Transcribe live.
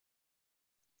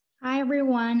Hi,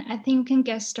 everyone. I think we can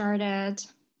get started.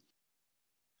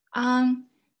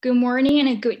 Good morning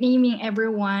and good evening,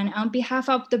 everyone. On behalf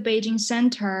of the Beijing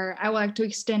Center, I would like to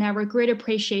extend our great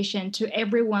appreciation to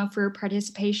everyone for your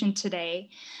participation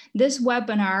today. This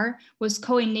webinar was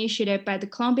co-initiated by the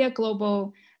Columbia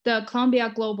Global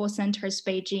Centers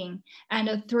Beijing and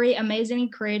the three amazingly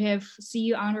creative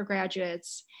CU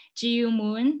undergraduates, Jiyu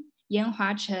Moon,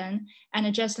 Yanhua Chen, and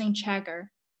Jesslyn Chager,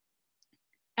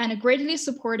 and greatly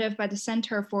supported by the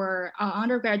Center for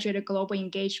Undergraduate Global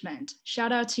Engagement.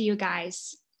 Shout out to you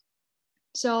guys.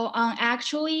 So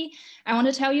actually, I want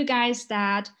to tell you guys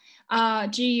that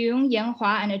Jiyun,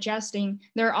 Yanhua, and Jesslyn,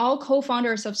 they're all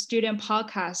co-founders of student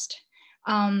podcast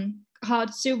called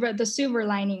The Silver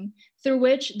Lining, through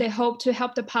which they hope to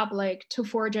help the public to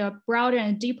forge a broader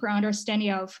and deeper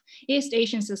understanding of East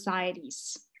Asian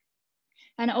societies.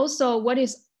 And also, what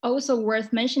is also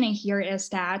worth mentioning here is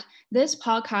that this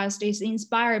podcast is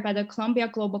inspired by the Columbia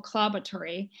Global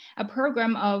Collaboratory, a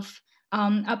program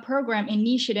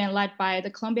initiated and led by the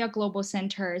Columbia Global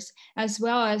Centers, as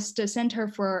well as the Center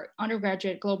for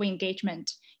Undergraduate Global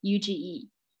Engagement, UGE.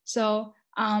 So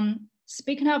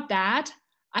speaking of that,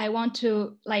 I want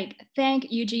to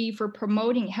thank UGE for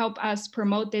help us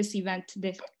promote this event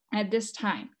at this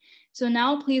time. So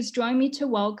now please join me to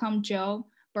welcome Joe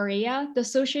Barea, the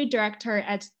Associate Director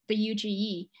at the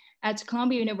UGE at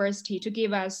Columbia University, to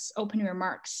give us opening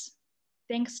remarks.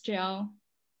 Thanks, Jill.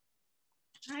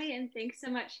 Hi, and thanks so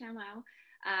much, Xiaomao.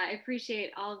 I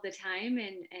appreciate all of the time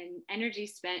and energy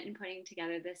spent in putting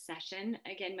together this session.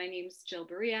 Again, my name is Jill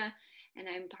Barea, and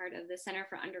I'm part of the Center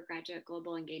for Undergraduate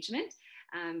Global Engagement.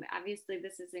 Obviously,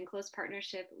 this is in close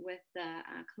partnership with the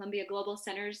Columbia Global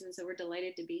Centers, and so we're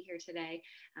delighted to be here today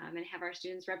and have our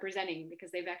students representing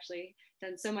because they've actually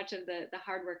done so much of the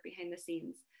hard work behind the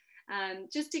scenes.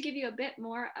 Just to give you a bit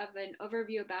more of an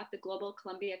overview about the Global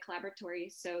Columbia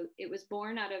Collaboratory. So it was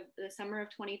born out of the summer of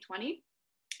 2020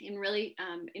 in really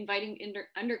inviting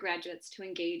undergraduates to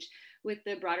engage with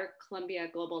the broader Columbia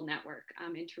Global Network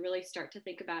and to really start to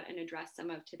think about and address some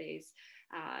of today's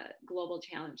global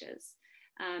challenges.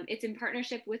 It's in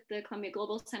partnership with the Columbia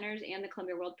Global Centers and the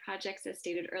Columbia World Projects, as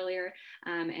stated earlier.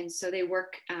 And so they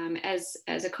work as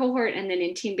a cohort and then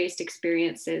in team-based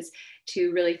experiences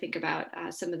to really think about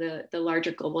some of the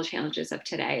larger global challenges of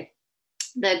today.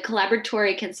 The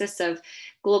collaboratory consists of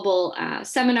global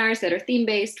seminars that are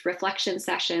theme-based, reflection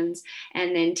sessions,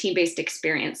 and then team-based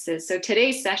experiences. So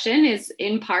today's session is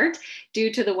in part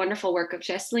due to the wonderful work of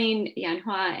Jesslyn,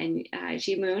 Yanhua, and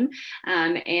Ji-moon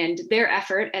and their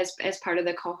effort as part of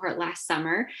the cohort last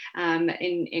summer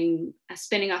in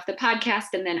spinning off the podcast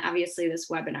and then obviously this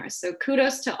webinar. So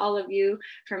kudos to all of you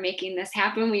for making this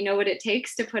happen. We know what it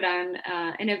takes to put on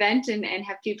an event and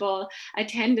have people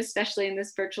attend, especially in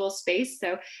this virtual space.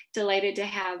 So delighted to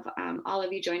have all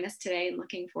of you join us today and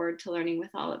looking forward to learning with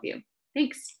all of you.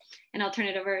 Thanks. And I'll turn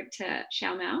it over to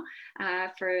Xiaomao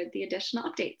for the additional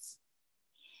updates.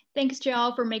 Thanks,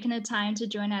 Jill, for making the time to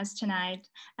join us tonight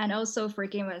and also for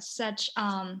giving us such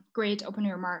great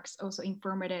opening remarks, also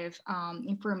informative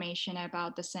information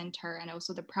about the center and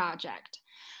also the project.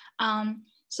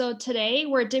 So today,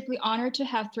 we're deeply honored to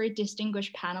have three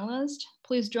distinguished panelists.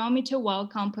 Please join me to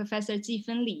welcome Professor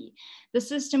Zifeng Li, the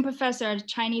Assistant Professor of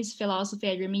Chinese Philosophy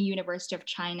at Renmin University of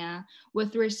China,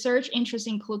 with research interests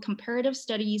include comparative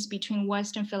studies between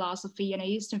Western philosophy and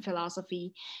Eastern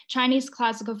philosophy, Chinese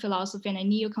classical philosophy, and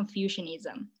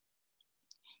Neo-Confucianism.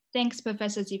 Thanks,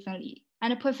 Professor Zifeng Li.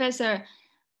 And Professor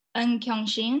Ng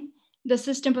Kyung-shin, the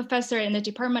assistant professor in the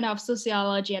Department of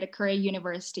Sociology at Korea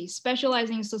University,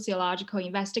 specializing in sociological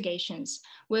investigations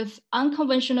with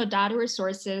unconventional data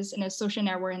resources and social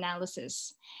network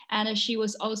analysis. And she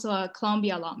was also a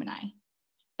Columbia alumni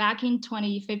back in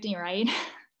 2015, right?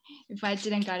 If I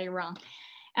didn't get it wrong.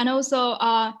 And also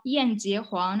Yanjie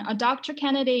Huang, a doctoral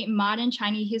candidate in modern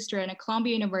Chinese history at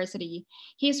Columbia University.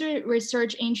 His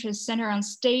research interests center on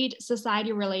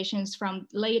state-society relations from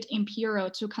late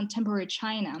imperial to contemporary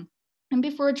China. And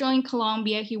before joining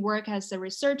Columbia, he worked as a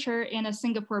researcher in a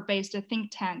Singapore-based think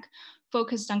tank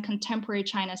focused on contemporary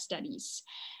China studies.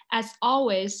 As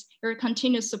always, your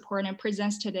continued support and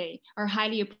presence today are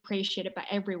highly appreciated by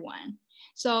everyone.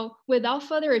 So without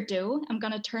further ado, I'm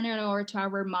gonna turn it over to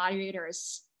our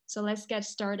moderators. So let's get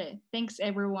started. Thanks,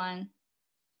 everyone.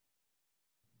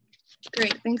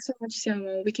 Great, thanks so much,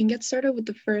 Xiaomao. We can get started with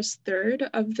the first third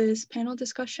of this panel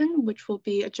discussion, which will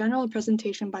be a general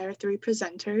presentation by our three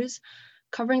presenters,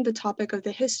 covering the topic of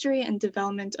the history and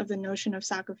development of the notion of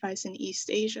sacrifice in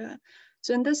East Asia.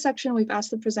 So in this section, we've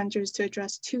asked the presenters to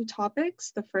address two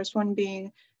topics, the first one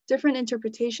being different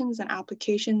interpretations and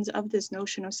applications of this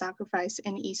notion of sacrifice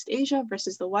in East Asia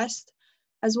versus the West,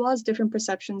 as well as different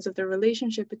perceptions of the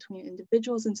relationship between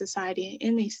individuals and society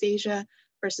in East Asia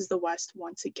versus the West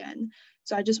once again.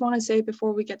 So I just want to say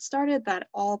before we get started that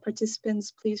all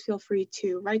participants, please feel free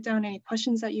to write down any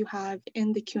questions that you have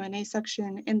in the Q&A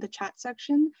section, in the chat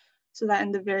section, so that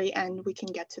in the very end, we can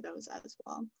get to those as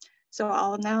well. So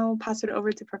I'll now pass it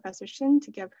over to Professor Shin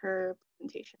to give her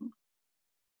presentation.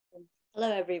 Hello,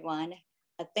 everyone.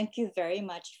 Thank you very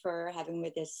much for having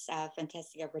me this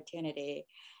fantastic opportunity.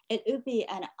 It would be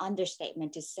an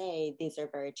understatement to say these are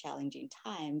very challenging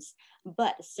times,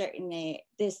 but certainly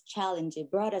this challenge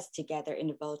brought us together in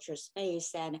the virtual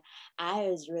space, and I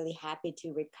was really happy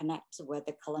to reconnect with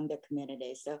the Columbia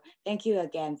community. So thank you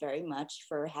again very much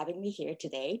for having me here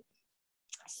today.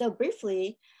 So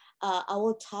briefly, I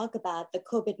will talk about the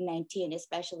COVID-19,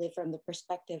 especially from the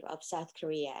perspective of South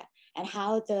Korea, and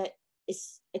how the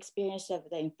experience of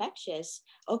the infectious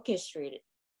orchestrated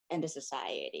in the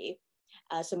society.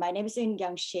 So my name is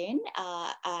Young Shin.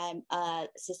 I'm an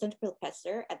assistant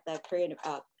professor at the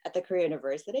Korea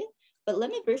University. But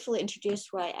let me briefly introduce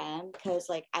who I am, because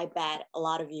I bet a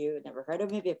lot of you never heard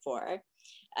of me before.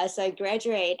 So I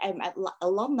graduate, I'm an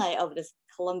alumni of this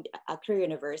Korea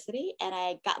University, and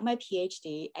I got my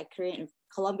PhD at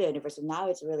Columbia University. Now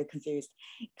it's really confused.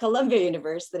 Columbia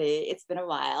University, it's been a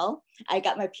while. I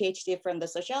got my PhD from the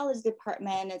sociology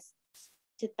department. It's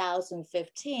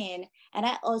 2015. And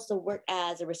I also worked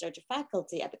as a research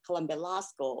faculty at the Columbia Law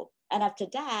School. And after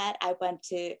that, I went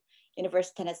to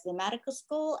University of Tennessee Medical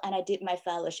School, and I did my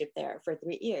fellowship there for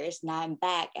 3 years. Now I'm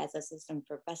back as assistant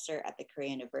professor at the Korea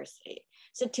University.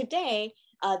 So today,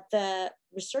 the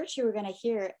research you were going to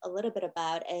hear a little bit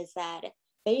about is that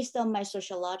based on my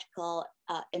sociological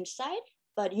insight,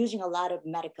 but using a lot of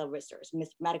medical research,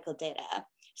 medical data.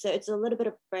 So it's a little bit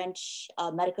of French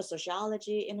medical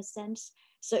sociology in a sense.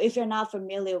 So if you're not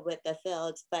familiar with the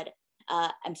fields, but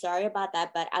I'm sorry about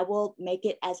that, but I will make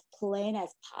it as plain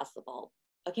as possible.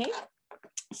 Okay,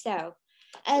 so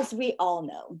as we all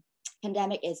know,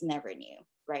 pandemic is never new,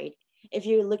 right? If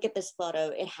you look at this photo,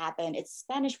 it happened, it's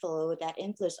Spanish flu that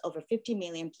influenced over 50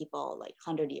 million people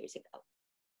 100 years ago.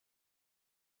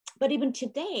 But even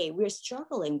today, we're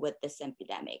struggling with this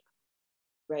epidemic,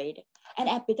 right? An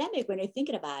epidemic, when you're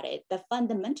thinking about it, the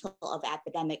fundamental of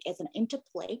epidemic is an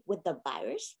interplay with the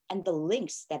virus and the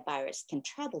links that virus can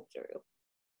travel through.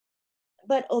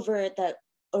 But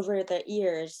over the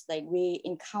years, we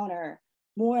encounter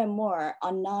more and more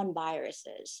unknown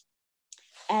viruses,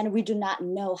 and we do not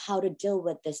know how to deal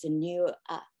with this new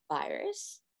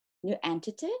virus, new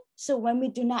entity. So when we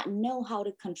do not know how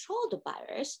to control the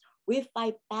virus, we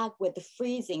fight back with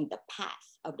freezing the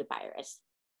path of the virus.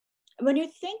 When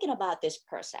you're thinking about this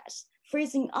process,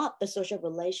 freezing up the social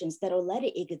relations that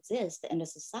already exist in the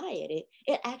society,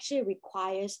 it actually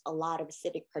requires a lot of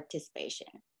civic participation.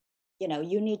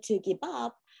 You need to give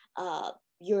up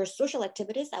your social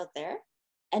activities out there,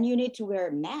 and you need to wear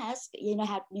a mask. You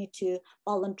need to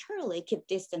voluntarily keep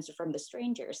distance from the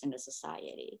strangers in the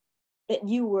society that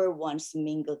you were once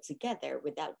mingled together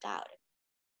without doubt.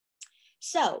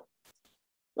 So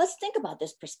let's think about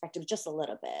this perspective just a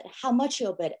little bit. How much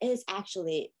of it is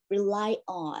actually rely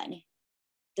on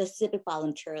the civic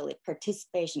voluntarily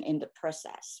participation in the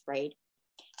process, right?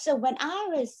 So when I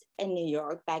was in New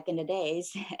York back in the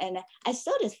days, and I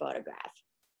saw this photograph,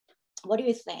 what do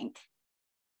you think?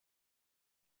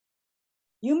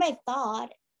 You may thought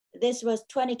this was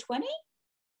 2020,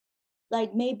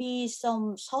 maybe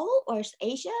some Seoul or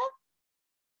Asia.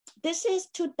 This is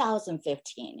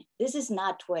 2015. This is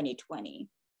not 2020.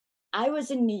 I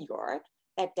was in New York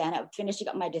back then, finishing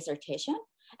up my dissertation,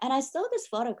 and I saw this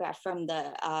photograph from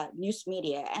the news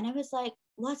media, and I was like,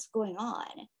 what's going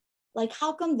on?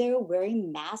 How come they're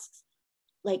wearing masks?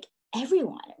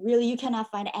 Everyone, really, you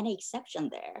cannot find any exception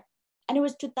there. And it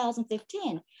was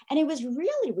 2015. And it was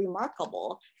really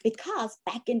remarkable because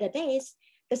back in the days,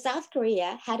 the South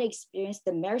Korea had experienced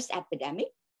the MERS epidemic,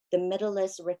 the Middle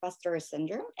East Refractory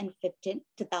Syndrome in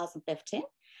 2015.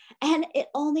 And it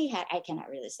only had, I cannot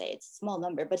really say it's a small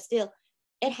number, but still,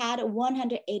 it had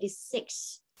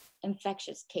 186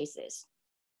 infectious cases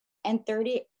and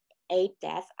 38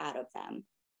 deaths out of them.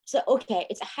 So, okay,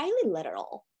 it's highly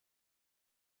literal,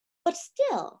 but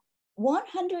still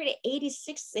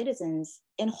 186 citizens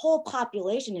in whole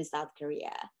population in South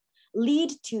Korea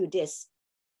lead to this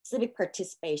civic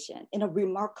participation in a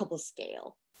remarkable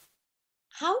scale.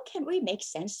 How can we make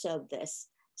sense of this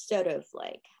sort of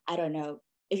I don't know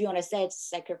if you want to say it's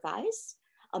sacrifice,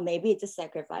 or maybe it's a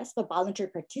sacrifice, but voluntary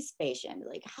participation.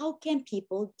 How can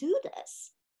people do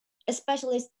this?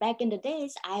 especially back in the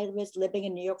days, I was living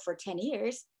in New York for 10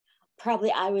 years.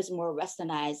 Probably I was more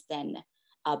westernized than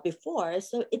before.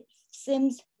 So it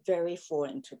seems very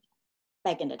foreign to me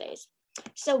back in the days.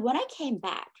 So when I came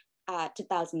back,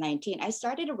 2019, I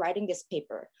started writing this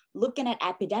paper looking at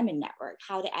epidemic network,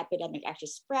 how the epidemic actually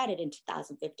spread it in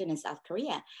 2015 in South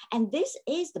Korea. And this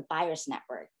is the virus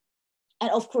network. And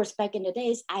of course, back in the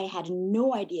days, I had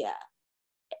no idea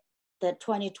that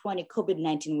 2020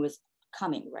 COVID-19 was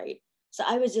coming, right? So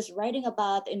I was just writing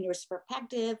about in your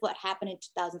perspective, what happened in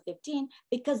 2015,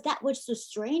 because that was so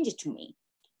strange to me,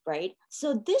 right?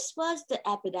 So this was the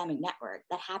epidemic network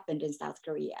that happened in South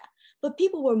Korea, but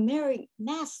people were wearing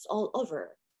masks all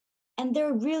over and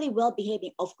they're really well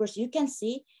behaving. Of course, you can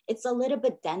see it's a little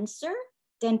bit denser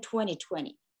than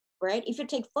 2020, right? If you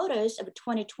take photos of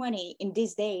 2020 in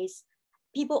these days,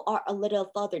 people are a little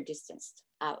further distanced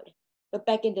out. But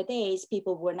back in the days,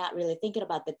 people were not really thinking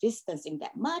about the distancing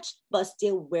that much, but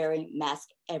still wearing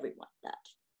masks, everyone did.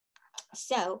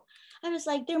 So I was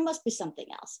like, there must be something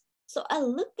else. So I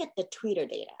looked at the Twitter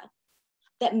data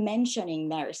that mentioning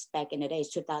MERS back in the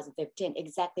days, 2015,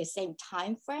 exactly same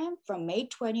time frame from May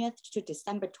 20th to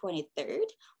December 23rd,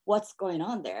 what's going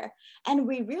on there? And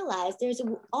we realized there's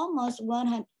almost 2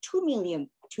 million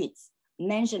tweets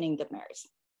mentioning the MERS.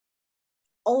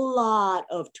 A lot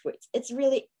of tweets. It's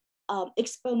really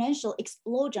exponential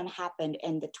explosion happened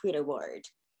in the Twitter world.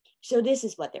 So this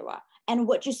is what there were. And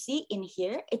what you see in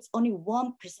here, it's only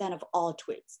 1% of all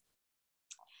tweets.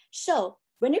 So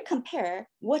when you compare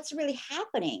what's really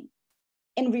happening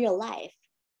in real life,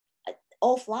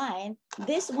 offline,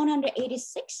 this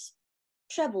 186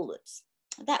 travel loops,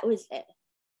 that was it.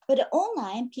 But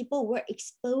online, people were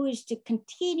exposed to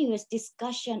continuous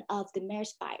discussion of the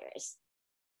MERS virus.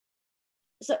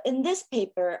 So in this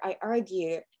paper, I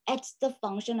argue it's the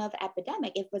function of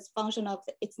epidemic. It's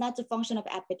not the function of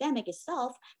epidemic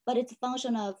itself, but it's a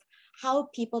function of how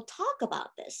people talk about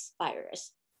this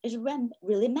virus. It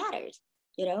really matters,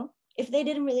 you know? If they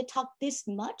didn't really talk this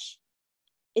much,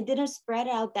 it didn't spread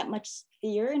out that much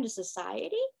fear in the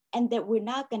society, and that we're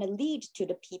not gonna lead to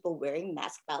the people wearing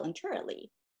masks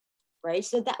voluntarily, right?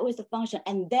 So that was the function.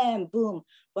 And then boom,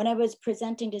 when I was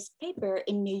presenting this paper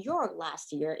in New York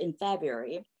last year in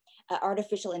February,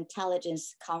 artificial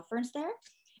intelligence conference there,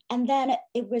 and then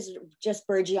it was just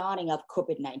burgeoning of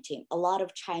COVID-19. A lot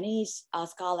of Chinese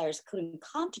scholars couldn't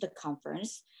come to the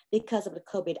conference because of the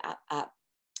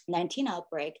COVID-19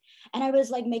 outbreak. And I was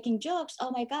like making jokes,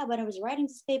 oh my God, when I was writing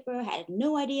this paper, I had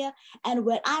no idea. And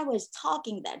when I was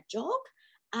talking that joke,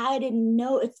 I didn't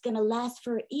know it's gonna last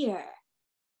for a year,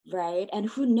 right? And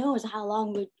who knows how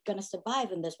long we're gonna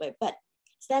survive in this way, but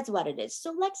that's what it is.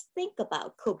 So let's think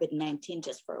about COVID-19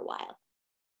 just for a while.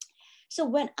 So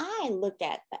when I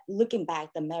looking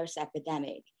back the MERS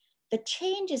epidemic, the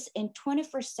changes in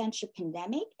 21st century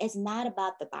pandemic is not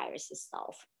about the virus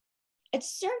itself.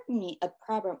 It's certainly a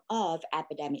problem of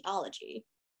epidemiology,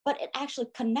 but it actually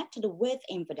connected with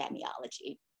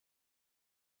epidemiology.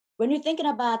 When you're thinking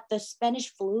about the Spanish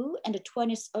flu in the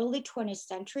early 20th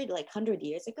century, like 100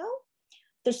 years ago,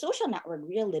 the social network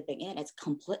we're living in is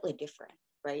completely different,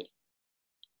 right?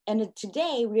 And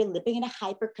today we're living in a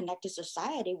hyper-connected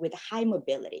society with high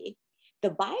mobility.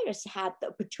 The virus had the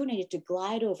opportunity to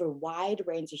glide over a wide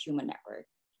range of human network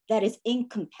that is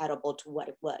incompatible to what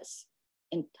it was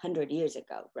in 100 years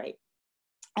ago, right?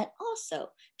 And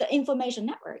also the information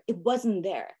network, it wasn't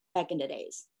there back in the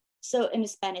days. So in the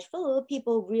Spanish flu,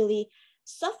 people really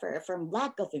suffer from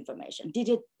lack of information,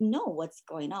 didn't know what's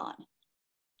going on.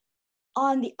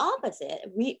 On the opposite,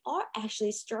 we are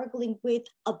actually struggling with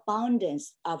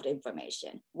abundance of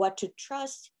information, what to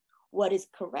trust, what is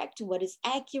correct, what is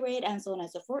accurate, and so on and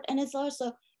so forth. And it's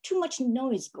also too much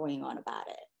noise going on about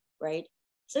it, right?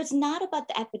 So it's not about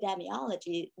the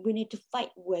epidemiology. We need to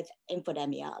fight with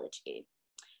infodemiology.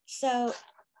 So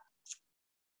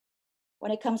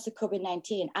when it comes to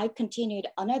COVID-19, I continued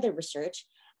another research.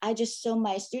 I just saw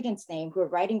my student's name who are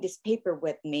writing this paper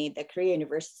with me. The Korea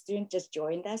University student just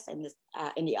joined us in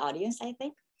the audience, I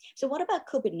think. So what about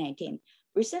COVID-19?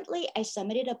 Recently, I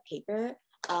submitted a paper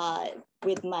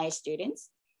with my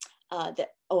students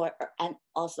and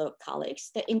also colleagues,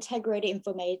 the integrated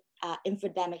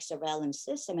infodemic surveillance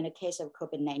system in the case of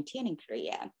COVID-19 in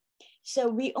Korea. So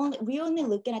we only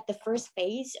looking at the first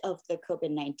phase of the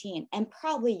COVID-19, and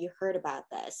probably you heard about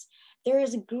this. There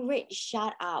is a great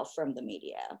shout out from the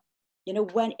media. You know,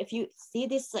 if you see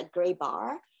this gray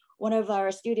bar, one of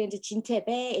our students, Jin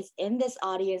Tae-bae, is in this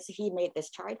audience. He made this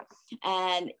chart,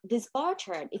 and this bar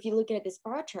chart, if you look at this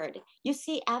bar chart, you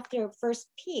see after first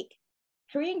peak,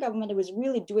 Korean government was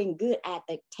really doing good at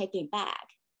taking back,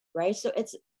 right? So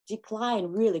it's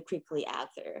declined really quickly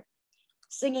after.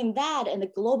 Singing that, and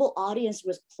the global audience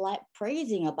was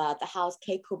praising about the how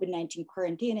COVID-19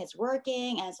 quarantine is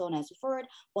working, and so on and so forth,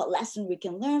 what lesson we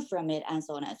can learn from it, and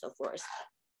so on and so forth.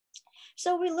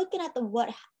 So we're looking at the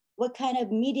what kind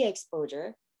of media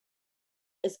exposure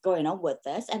is going on with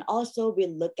this, and also we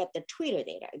look at the Twitter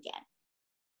data again.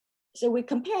 So we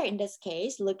compare, in this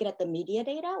case, looking at the media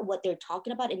data, what they're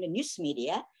talking about in the news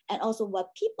media, and also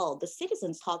what people, the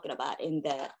citizens, talking about in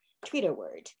the Twitter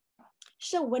world.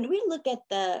 So when we look at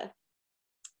the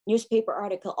newspaper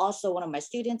article, also one of my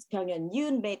students, Pyongyang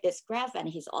Yoon, made this graph, and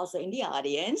he's also in the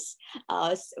audience.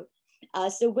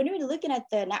 So when we're looking at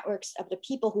the networks of the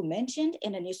people who mentioned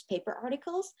in the newspaper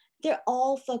articles, they're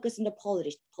all focused on the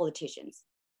politicians.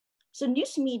 So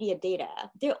news media data,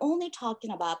 they're only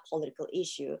talking about political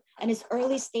issue, and it's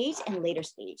early stage and later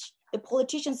stage. The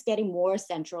politicians getting more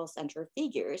central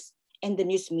figures in the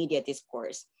news media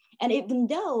discourse. And even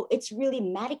though it's really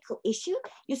medical issue,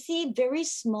 you see very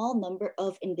small number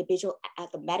of individual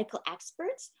medical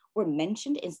experts were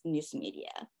mentioned in the news media.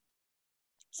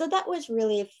 So that was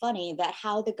really funny that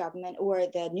how the government or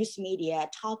the news media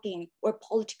talking or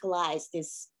politicize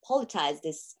this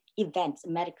event,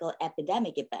 medical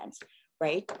epidemic events,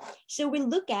 right? So we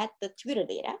look at the Twitter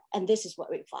data, and this is what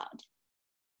we found.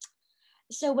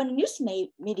 So when news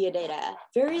media data,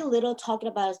 very little talking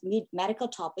about medical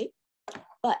topic,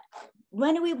 but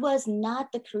when it was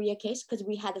not the Korea case, because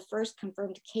we had the first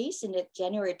confirmed case in the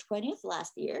January 20th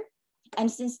last year,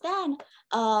 and since then,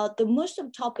 the most of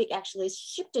the topic actually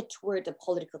shifted toward the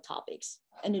political topics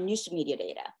and the news media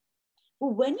data. But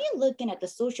when you're looking at the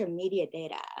social media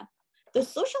data, the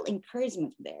social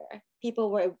encouragement there, people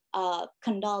were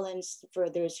condolence for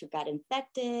those who got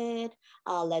infected,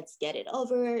 let's get it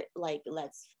over, like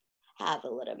let's have a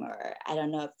little more, I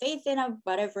don't know, faith in a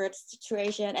whatever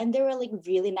situation. And they were like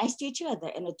really nice to each other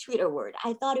in a Twitter word.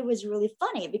 I thought it was really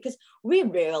funny because we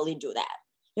rarely do that.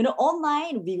 You know,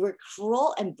 online, we were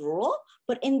cruel and brutal,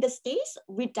 but in this case,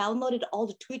 we downloaded all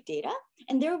the tweet data,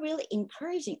 and they're really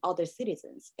encouraging other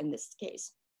citizens in this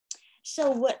case.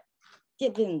 So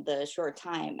given the short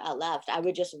time left, I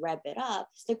would just wrap it up.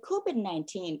 So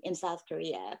COVID-19 in South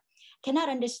Korea cannot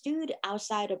understood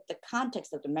outside of the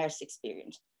context of the MERS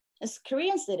experience. As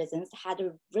Korean citizens had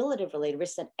a relatively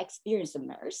recent experience of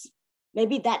MERS,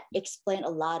 maybe that explained a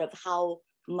lot of how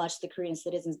much the Korean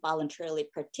citizens voluntarily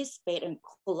participate and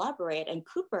collaborate and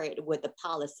cooperate with the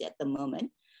policy at the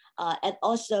moment. And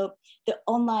also the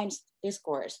online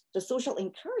discourse, the social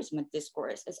encouragement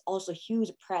discourse is also a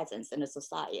huge presence in the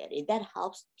society that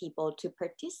helps people to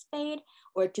participate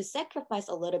or to sacrifice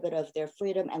a little bit of their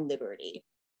freedom and liberty.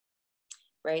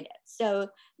 Right, so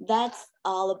that's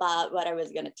all about what I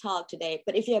was going to talk today.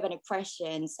 But if you have any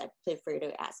questions, feel free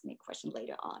to ask me a question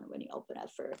later on when you open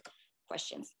up for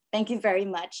questions. Thank you very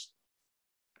much.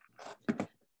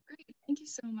 Great, thank you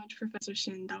so much, Professor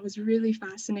Shin. That was really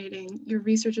fascinating. Your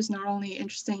research is not only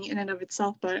interesting in and of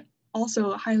itself, but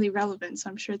also highly relevant.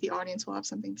 So I'm sure the audience will have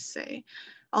something to say.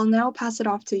 I'll now pass it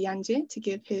off to Yanjie to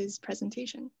give his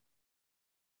presentation.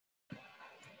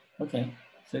 Okay,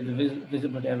 so it's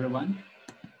visible to everyone.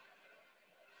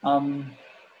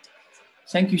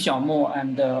 Thank you, Xiaomo,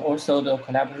 and also the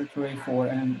Collaboratory for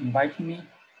inviting me.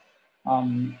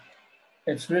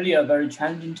 It's really a very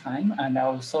challenging time, and I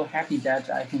was so happy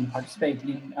that I can participate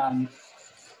in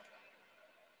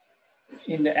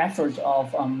the effort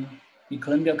of the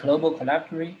Columbia Global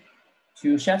Collaboratory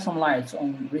to shed some light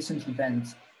on recent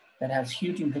events that has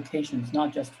huge implications,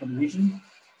 not just for the region,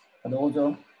 but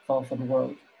also for the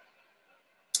world.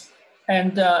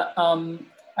 And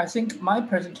I think my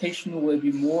presentation will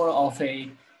be more of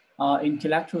a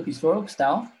intellectual historical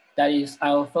style. That is,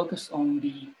 I will focus on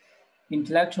the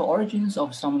intellectual origins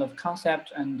of some of the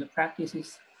concepts and the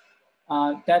practices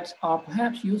that are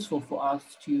perhaps useful for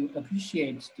us to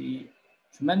appreciate the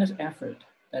tremendous effort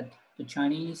that the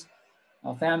Chinese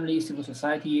family, civil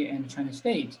society, and Chinese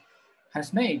state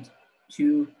has made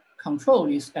to control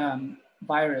this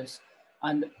virus,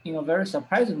 and in a very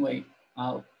surprising way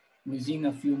within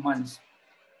a few months.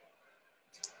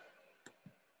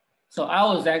 So I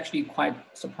was actually quite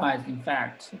surprised, in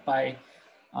fact, by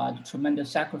the tremendous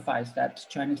sacrifice that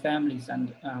Chinese families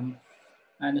and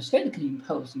the state can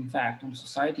impose, in fact, on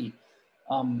society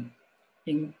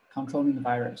in controlling the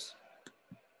virus.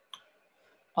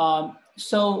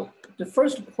 So the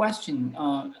first question,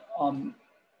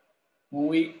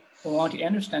 we want to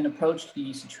understand, approach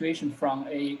the situation from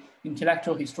a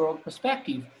intellectual historical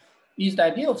perspective, is the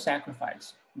idea of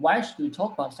sacrifice. Why should we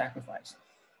talk about sacrifice?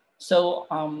 So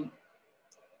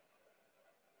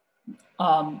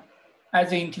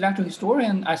as an intellectual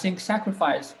historian, I think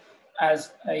sacrifice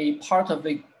as a part of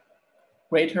the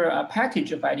greater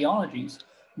package of ideologies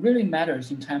really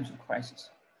matters in times of crisis.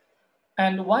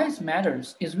 And why it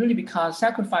matters is really because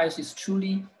sacrifice is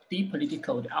truly the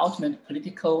political, the ultimate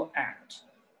political act,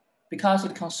 because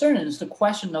it concerns the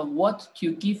question of what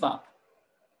to give up,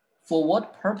 for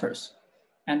what purpose,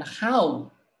 and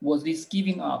how was this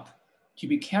giving up to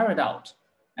be carried out,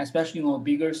 especially on a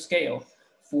bigger scale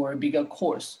for a bigger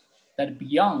course that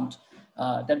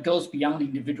goes beyond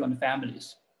individual and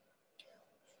families.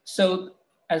 So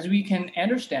as we can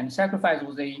understand, sacrifice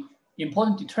was an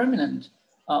important determinant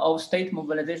of state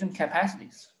mobilization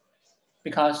capacities,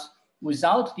 because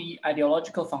without the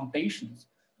ideological foundations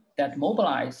that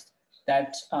mobilized,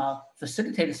 that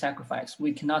facilitated sacrifice,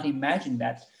 we cannot imagine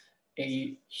that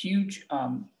a huge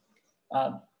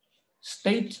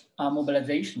state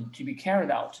mobilization to be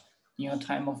carried out in a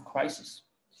time of crisis.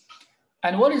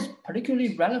 And what is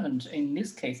particularly relevant in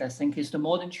this case, I think, is the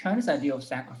modern Chinese idea of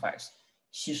sacrifice,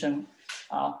 牺牲,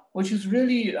 which is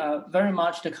really very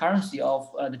much the currency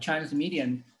of the Chinese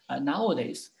media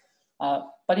nowadays.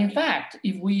 But in fact,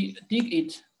 if we dig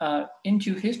it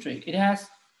into history, it has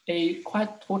a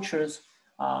quite tortuous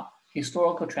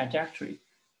historical trajectory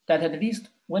that at least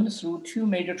went through two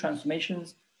major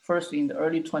transformations, first in the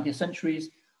early 20th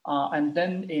centuries, and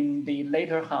then in the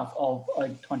later half of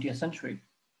 20th century.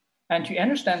 And to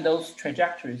understand those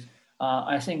trajectories,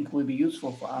 I think would be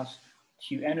useful for us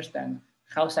to understand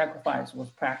how sacrifice was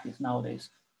practiced nowadays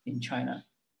in China.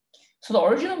 So the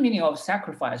original meaning of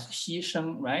sacrifice, 牺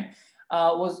牲, right,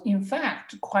 was in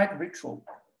fact quite ritual.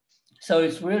 So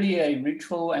it's really a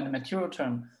ritual and material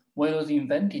term when it was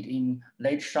invented in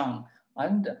late Shang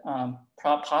and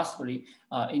possibly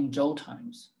in Zhou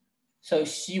times. So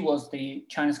Xi was the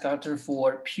Chinese character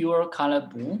for pure color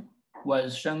bu,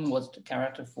 whereas Sheng was the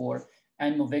character for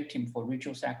animal victim for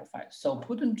ritual sacrifice. So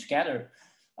put them together,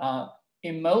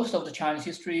 in most of the Chinese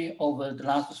history over the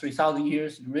last 3,000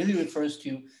 years, it really refers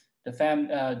to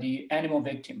the animal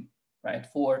victim, right,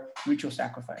 for ritual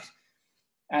sacrifice.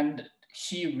 And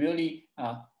Xi really,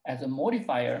 as a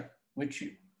modifier, which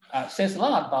says a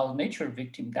lot about nature of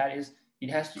victim, that is, it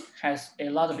has a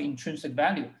lot of intrinsic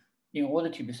value in order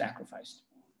to be sacrificed.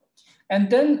 And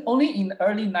then only in the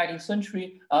early 19th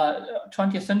century,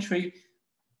 20th century,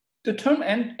 the term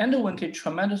underwent a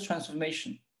tremendous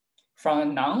transformation from a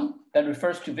noun that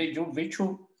refers to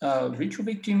ritual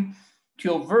victim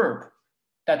to a verb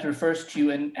that refers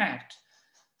to an act,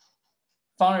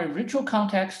 from a ritual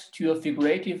context to a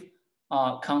figurative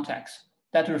context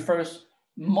that refers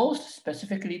most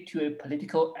specifically to a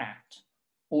political act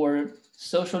or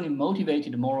socially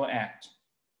motivated moral act.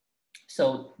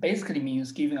 So basically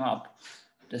means giving up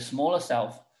the smaller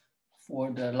self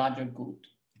for the larger good.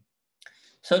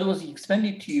 So it was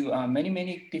expanded to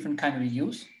many different kinds of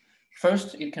use.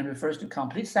 First, it can refer to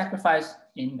complete sacrifice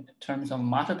in terms of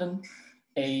martyrdom,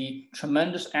 a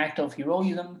tremendous act of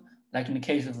heroism, like in the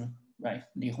case of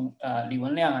Li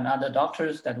Wenliang and other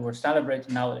doctors that were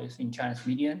celebrated nowadays in Chinese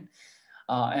media,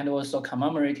 and also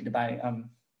commemorated by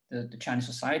the Chinese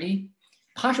society.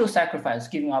 Partial sacrifice,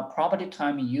 giving up property,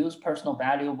 time, use, personal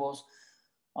valuables,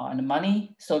 and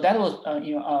money. So that was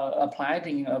applied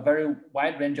in a very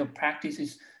wide range of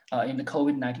practices in the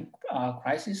COVID-19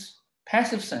 crisis.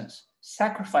 Passive sense,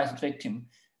 sacrifice victim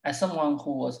as someone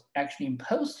who was actually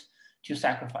imposed to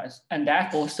sacrifice. And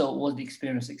that also was the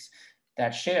experiences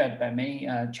that shared by many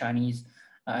Chinese,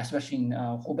 especially in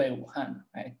Hubei, Wuhan,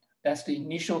 right? That's the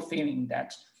initial feeling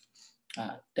that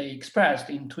they expressed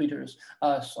in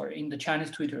in the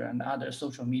Chinese Twitter and other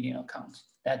social media accounts,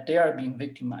 that they are being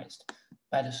victimized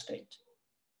by the state.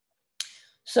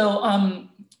 So,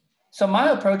 so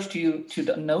my approach to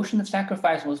the notion of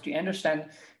sacrifice was to understand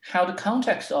how the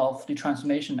context of the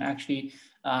transformation actually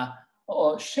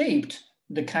shaped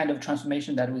the kind of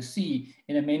transformation that we see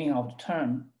in the meaning of the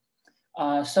term.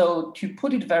 So to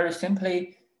put it very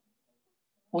simply,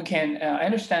 we can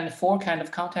understand four kinds of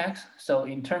contexts. So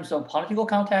in terms of political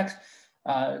context,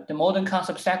 the modern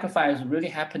concept of sacrifice really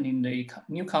happened in the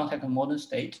new context of modern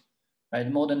state, right?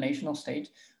 Modern national state.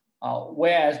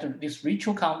 Whereas this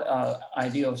ritual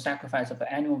idea of sacrifice of an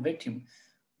animal victim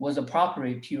was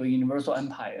appropriate to a universal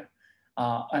empire.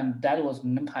 And that was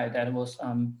an empire that was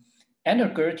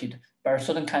undergirded by a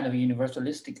certain kind of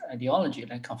universalistic ideology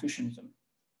like Confucianism.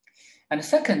 And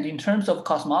second, in terms of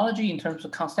cosmology, in terms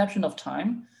of conception of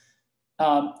time,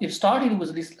 it started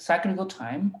with this cyclical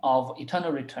time of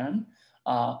eternal return,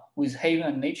 with heaven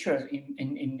and nature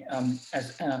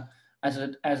as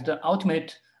the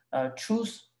ultimate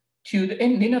truth to the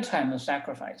linear time of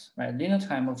sacrifice, right? Linear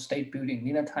time of state building,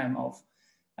 linear time of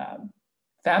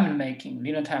family making,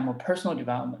 linear time of personal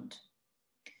development.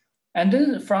 And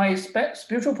then from a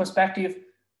spiritual perspective,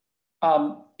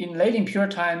 in late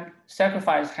imperial time,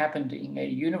 sacrifice happened in a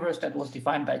universe that was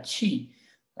defined by qi,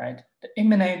 right? The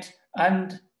immanent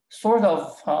and sort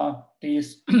of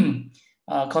this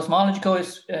cosmological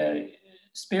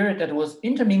spirit that was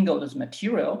intermingled as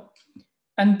material.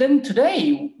 And then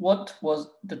today, what was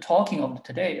the talking of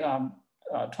today,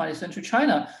 20th century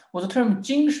China, was the term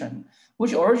jingshen,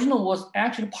 which originally was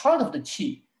actually part of the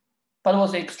qi, but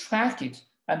was extracted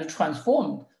and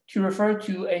transformed to refer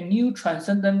to a new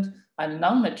transcendent and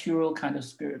non-material kind of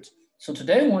spirit. So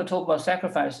today, when we talk about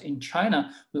sacrifice in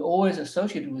China, we always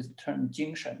associate it with the term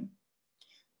jingshen.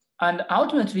 And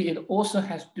ultimately, it also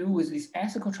has to do with this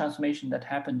ethical transformation that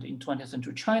happened in 20th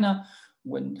century China,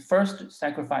 when the first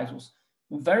sacrifice was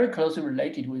very closely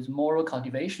related with moral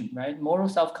cultivation, right? Moral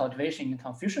self-cultivation in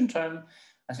Confucian term.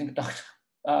 I think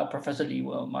Professor Li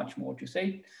will have much more to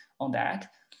say on that.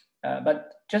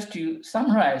 But just to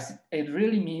summarize, it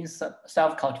really means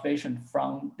self-cultivation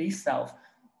from this self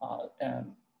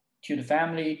to the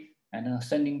family, and then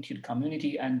ascending to the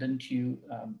community, and then to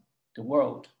the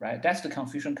world, right? That's the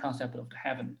Confucian concept of the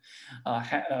heaven,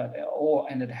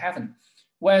 and the heaven.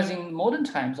 Whereas in modern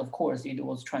times, of course, it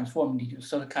was transformed into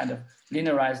sort of kind of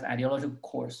linearized ideological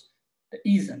course, the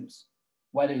isms,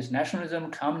 whether it's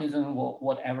nationalism, communism, or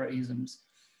whatever isms,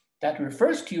 that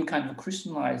refers to kind of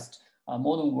Christianized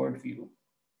modern worldview.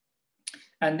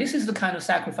 And this is the kind of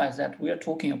sacrifice that we are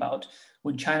talking about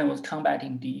when China was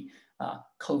combating the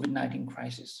COVID-19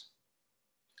 crisis.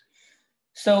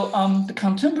 So the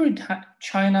contemporary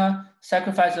China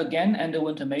sacrifice again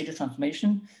underwent a major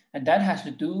transformation, and that has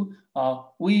to do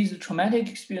with the traumatic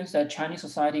experience that Chinese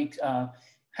society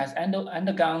has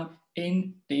undergone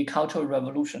in the Cultural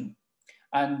Revolution.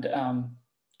 And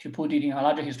to put it in a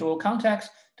larger historical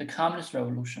context, the Communist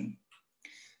Revolution.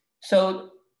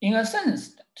 So in a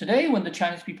sense, today when the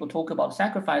Chinese people talk about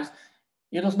sacrifice,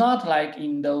 it was not like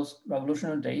in those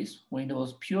revolutionary days when it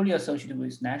was purely associated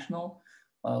with national,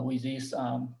 with this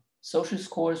socialist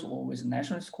course or with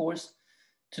nationalist course.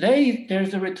 Today,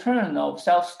 there's a return of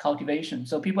self-cultivation.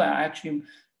 So people are actually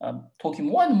talking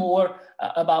more and more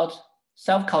about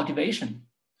self-cultivation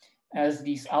as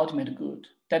this ultimate good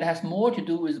that has more to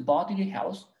do with bodily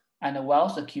health and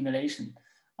wealth accumulation,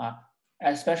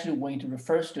 especially when it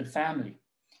refers to the family.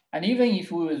 And even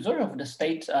if we observe the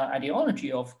state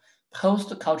ideology of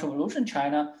post-Cultural Revolution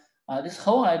China, this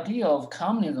whole idea of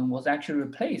communism was actually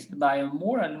replaced by a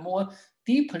more and more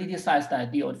depoliticized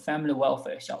idea of family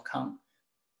welfare, 小康,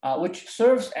 which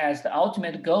serves as the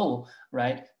ultimate goal,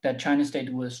 right, that Chinese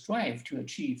state will strive to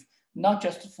achieve, not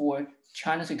just for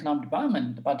China's economic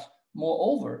development, but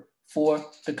moreover for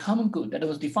the common good that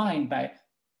was defined by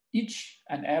each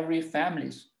and every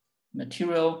family's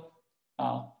material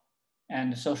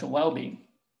and social well-being.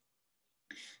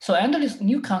 So under this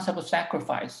new concept of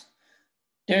sacrifice,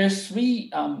 there's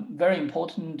three very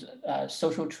important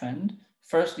social trends.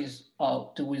 First is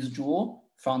to withdraw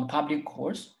from the public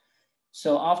course.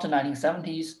 So after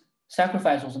 1970s,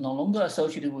 sacrifice was no longer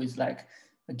associated with like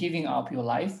giving up your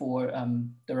life for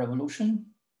the revolution,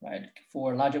 right?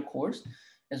 For a larger cause.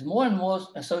 It's more and more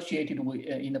associated with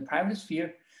in the private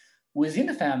sphere within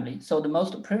the family. So the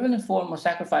most prevalent form of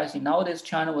sacrifice in nowadays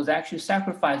China was actually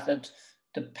sacrifice that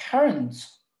the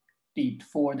parents did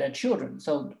for their children.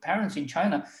 So the parents in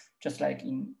China, just like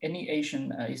in any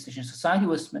Asian East Asian society,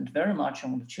 was spent very much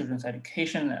on the children's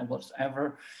education and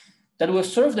whatever that will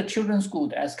serve the children's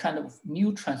good as kind of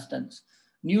new transcendent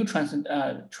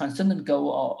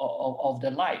goal of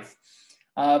their life.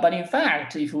 But in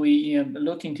fact, if we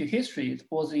look into history, it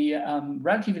was a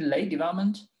relatively late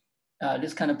development.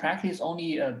 This kind of practice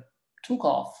only took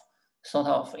off sort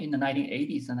of in the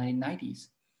 1980s and 1990s.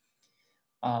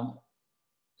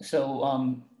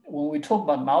 When we talk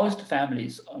about Maoist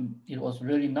families, it was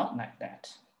really not like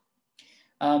that.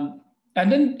 And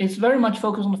then it's very much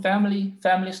focused on the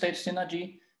family-state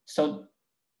synergy. So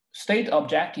state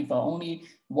objective only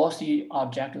was the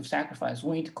objective of sacrifice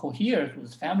when it coheres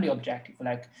with family objective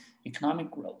like economic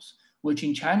growth, which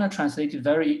in China translated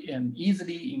very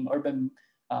easily in urban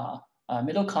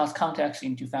middle-class context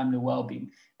into family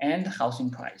well-being and housing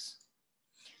price.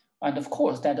 And of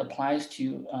course, that applies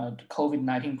to the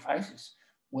COVID-19 crisis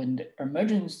when the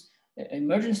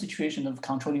emergent situation of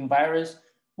controlling virus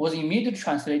was immediately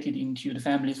translated into the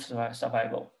family's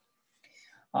survival.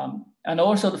 And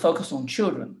also the focus on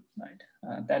children, right?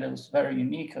 That is very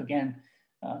unique again,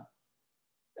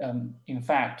 in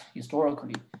fact,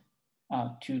 historically,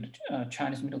 to the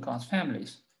Chinese middle-class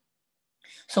families.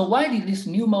 So why did this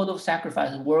new mode of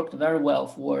sacrifice work very well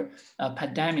for a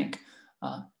pandemic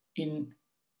in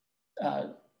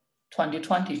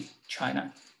 2020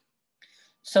 China?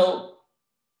 So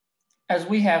as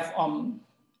we have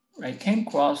came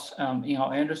across in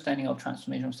our understanding of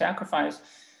transformational sacrifice,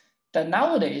 that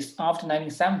nowadays, after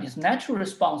 1970s, natural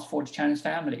response for the Chinese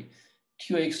family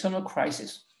to external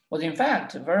crisis was in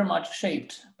fact very much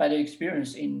shaped by the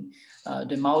experience in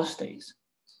the Mao's days.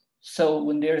 So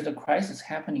when there's a crisis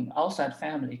happening outside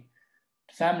family,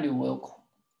 the family will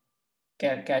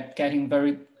getting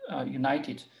very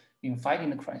united in fighting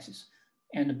the crisis.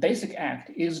 And the basic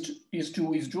act is to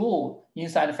withdraw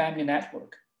inside the family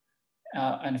network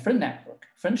and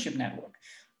friendship network.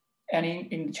 And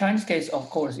in the Chinese case, of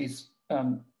course, it's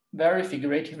very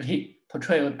figuratively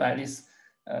portrayed by this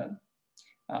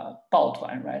抱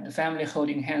团, right? The family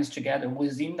holding hands together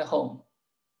within the home.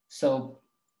 So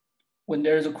when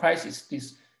there is a crisis,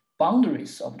 these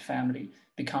boundaries of the family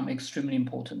become extremely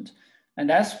important. And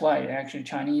that's why actually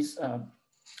Chinese,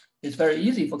 it's very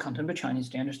easy for contemporary Chinese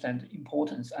to understand the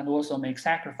importance and also make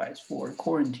sacrifice for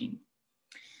quarantine.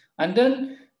 And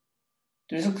then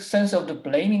there's a sense of the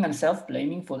blaming and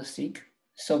self-blaming for the sick.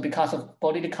 So because of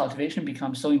bodily cultivation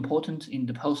becomes so important in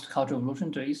the post-Cultural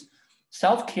Revolution days,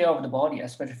 self-care of the body,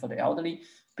 especially for the elderly,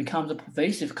 becomes a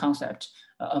pervasive concept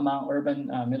among urban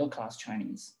middle-class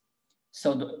Chinese.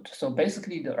 So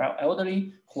basically the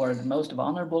elderly, who are the most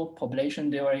vulnerable population,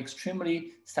 they are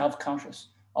extremely self-conscious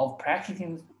of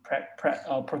protecting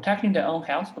their own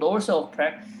health, but also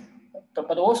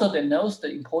they know the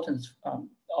importance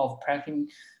of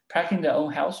protecting their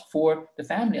own health for the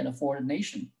family and for the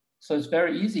nation. So it's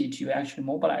very easy to actually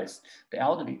mobilize the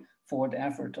elderly for the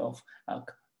effort of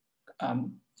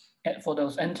for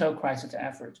those inter-crisis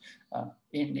efforts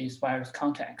in these various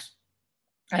contexts.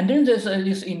 And then there's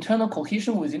this internal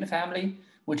cohesion within the family,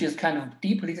 which is kind of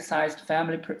depoliticized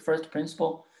family first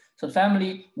principle. So the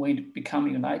family, when it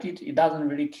becomes united, it doesn't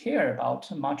really care about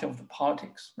much of the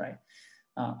politics, right?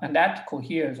 And that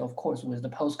coheres, of course, with the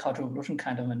post-Cultural Revolution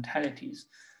kind of mentalities,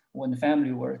 when the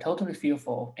family were totally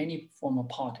fearful of any form of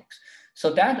politics.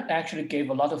 So that actually gave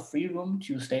a lot of free room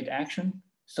to state action.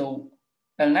 So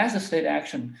unless the state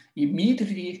action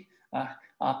immediately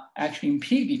actually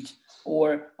impeded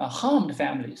or harmed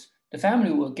families, the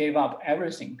family will give up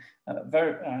everything,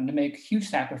 and make huge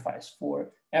sacrifice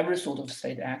for every sort of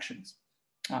state actions,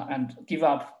 and give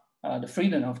up the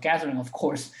freedom of gathering, of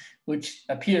course, which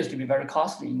appears to be very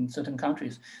costly in certain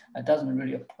countries. It doesn't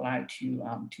really apply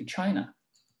to China.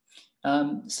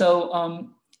 And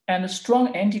a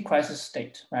strong anti-crisis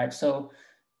state, right? So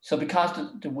because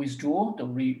the withdrawal, the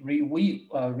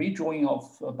redrawing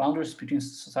of boundaries between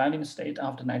society and state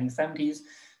after 1970s,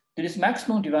 there is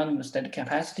maximum development of state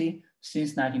capacity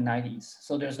since 1990s.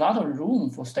 So there's a lot of room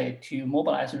for state to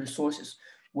mobilize resources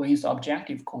when its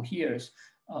objective coheres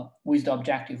with the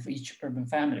objective of each urban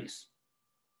families.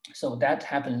 So that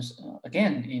happens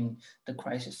again in the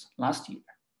crisis last year.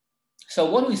 So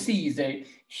what we see is a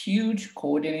huge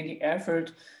coordinating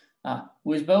effort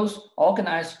with both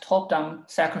organized top-down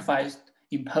sacrifice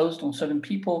imposed on certain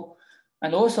people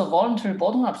and also voluntary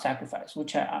bottom-up sacrifice,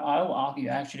 which I will argue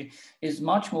actually is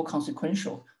much more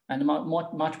consequential and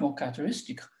much more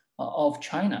characteristic of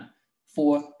China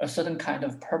for a certain kind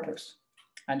of purpose.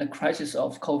 And the crisis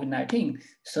of COVID-19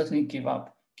 certainly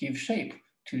give shape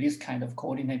to this kind of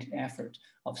coordinated effort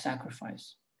of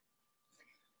sacrifice.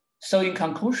 So in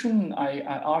conclusion, I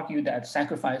argue that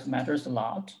sacrifice matters a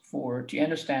lot to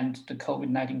understand the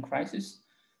COVID-19 crisis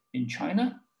in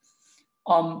China.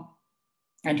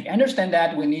 And to understand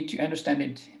that, we need to understand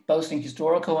it both in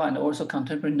historical and also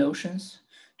contemporary notions,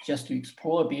 just to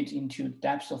explore a bit into the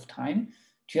depths of time,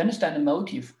 to understand the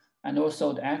motive and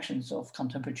also the actions of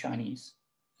contemporary Chinese.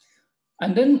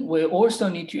 And then we also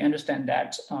need to understand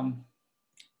that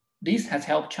this has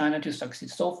helped China to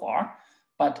succeed so far,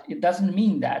 but it doesn't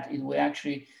mean that it will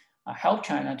actually help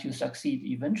China to succeed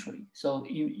eventually. So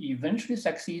eventually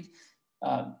succeed,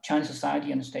 Chinese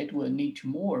society and the state will need to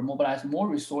mobilize more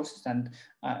resources and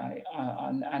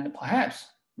perhaps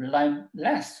rely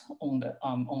less on the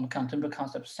contemporary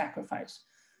concept of sacrifice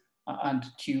and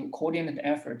to coordinate the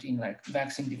effort in like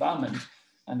vaccine development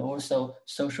and also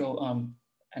social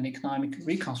and economic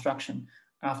reconstruction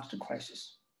after the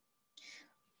crisis.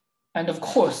 And of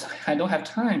course, I don't have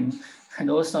time, and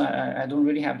also I don't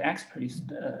really have the expertise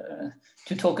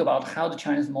to talk about how the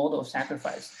Chinese model of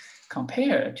sacrifice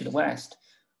compare to the West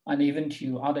and even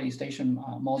to other East Asian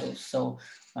models. So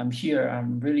I'm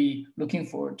really looking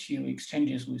forward to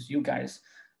exchanges with you guys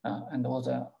and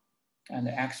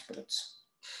the experts,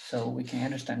 so we can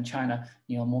understand China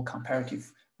in a more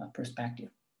comparative perspective.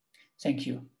 Thank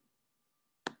you.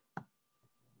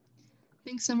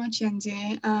 Thanks so much,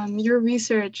 Yanjie. Your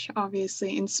research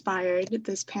obviously inspired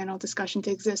this panel discussion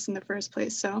to exist in the first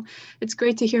place, so it's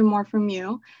great to hear more from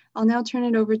you. I'll now turn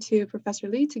it over to Professor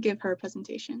Lee to give her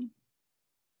presentation.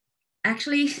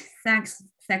 Actually, thanks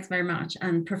very much.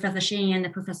 Professor Xin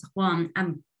and Professor Huang,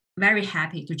 I'm very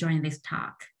happy to join this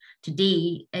talk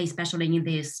today, especially in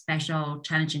this special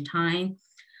challenging time.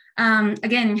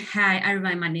 Again, hi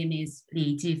everyone, my name is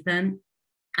Li Jifen,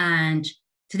 and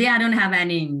today I don't have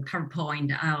any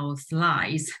PowerPoint or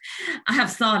slides. I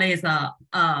have thought it's a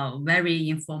very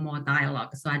informal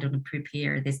dialogue, so I don't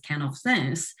prepare this kind of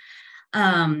things.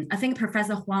 I think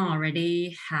Professor Huang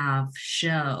already have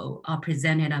shown or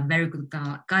presented a very good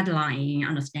guideline in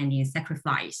understanding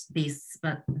sacrifice,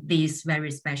 this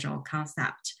very special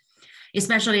concept,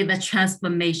 especially the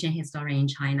transformation history in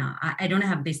China. I don't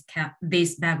have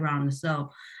this background,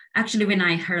 so actually when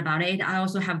I heard about it, I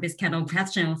also have this kind of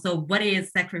question. So what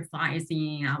is sacrifice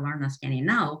in our understanding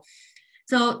now?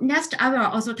 So next, I will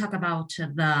also talk about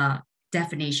the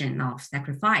definition of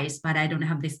sacrifice, but I don't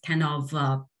have this kind of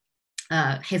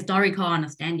historical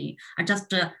understanding. I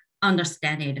just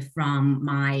understand it from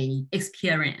my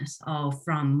experience or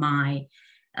from my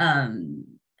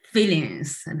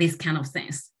feelings, these kind of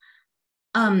things.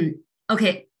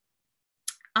 Okay,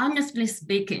 honestly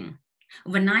speaking,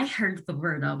 when I heard the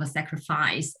word of a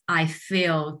sacrifice, I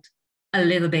felt a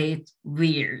little bit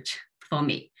weird for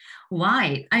me.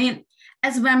 Why? I mean,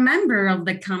 as a member of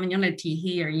the community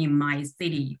here in my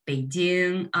city,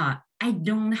 Beijing, I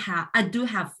do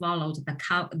have followed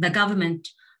the government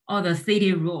or the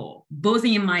city rule, both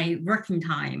in my working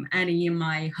time and in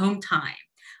my home time.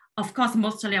 Of course,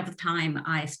 mostly of the time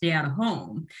I stay at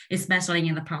home, especially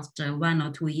in the past 1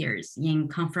 or 2 years in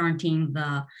confronting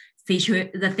the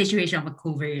situation of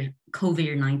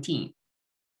COVID-19.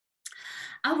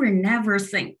 I will never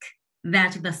think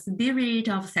that the spirit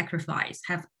of sacrifice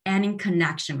have any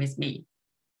connection with me.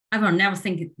 I will never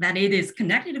think that it is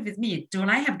connected with me. Do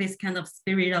I have this kind of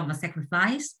spirit of a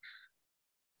sacrifice?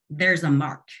 There's a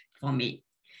mark for me.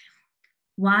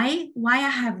 Why I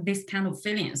have this kind of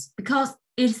feelings? Because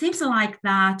it seems like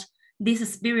that this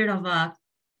spirit of a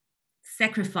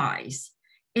sacrifice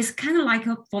is kind of like,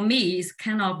 for me, it's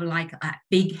kind of like a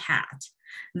big hat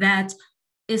that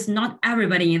is not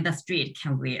everybody in the street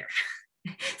can wear.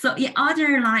 So in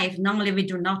ordinary life, normally we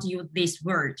do not use this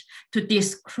word to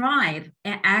describe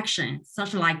an action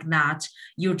such like that.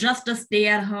 You just stay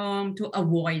at home to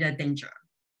avoid a danger,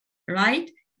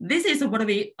 right? This is what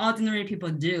we ordinary people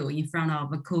do in front of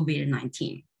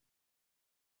COVID-19,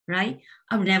 right?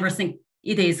 I would never think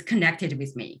it is connected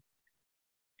with me.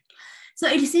 So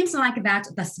it seems like that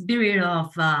the spirit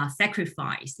of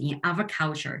sacrifice in our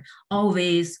culture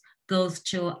always goes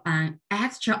to an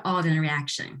extraordinary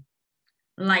action.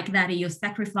 Like that you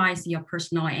sacrifice your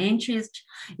personal interest,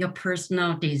 your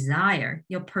personal desire,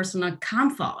 your personal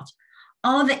comfort,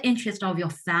 all the interest of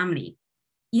your family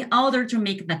in order to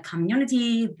make the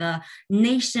community, the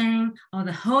nation, or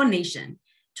the whole nation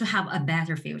to have a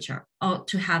better future or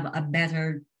to have a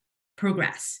better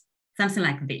progress, something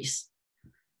like this.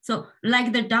 So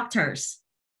like the doctors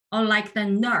or like the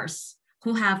nurse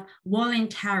who have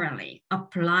voluntarily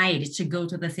applied to go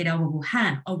to the city of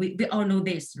Wuhan, or we all know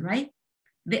this, right?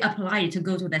 They applied to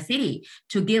go to the city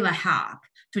to give a help,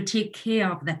 to take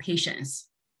care of the patients.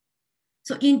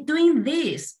 So in doing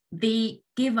this, they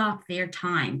give up their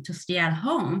time to stay at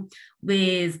home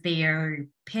with their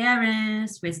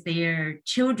parents, with their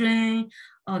children,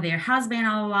 or their husband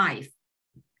or wife.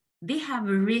 They have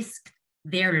risked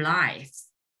their lives,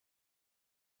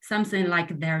 something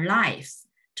like their lives,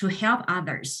 to help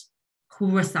others who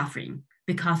were suffering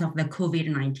because of the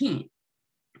COVID-19.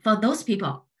 For those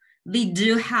people, they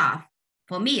do have,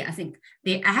 for me, I think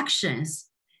the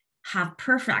actions have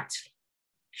perfectly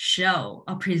show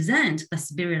or present the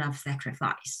spirit of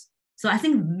sacrifice. So I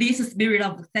think this spirit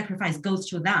of sacrifice goes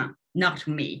to them, not to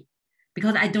me,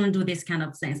 because I don't do this kind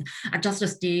of things. I just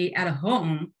stay at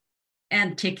home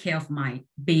and take care of my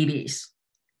babies.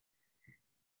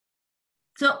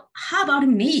 So how about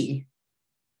me,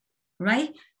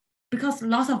 right? Because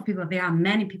lots of people, there are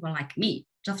many people like me,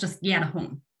 just stay at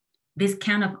home. This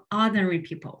kind of ordinary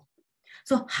people.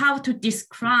 So how to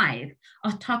describe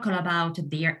or talk about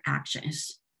their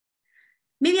actions?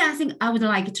 Maybe I think I would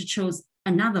like to choose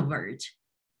another word,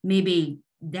 maybe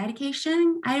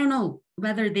dedication. I don't know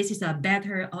whether this is a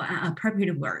better or an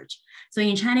appropriate word. So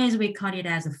in Chinese, we call it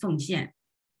as 奉献.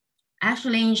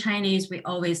 Actually, in Chinese, we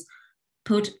always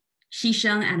put 牺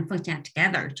牲 and 奉献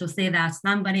together to say that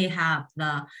somebody have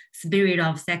the spirit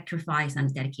of sacrifice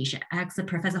and dedication. As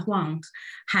Professor Huang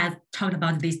has talked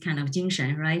about this kind of 精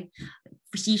神, right?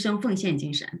 牺牲奉献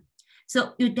精神.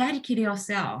 So you dedicate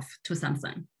yourself to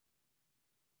something.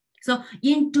 So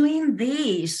in doing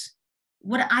this,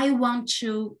 what I want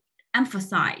to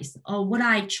emphasize, or what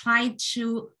I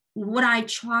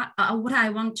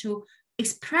want to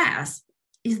express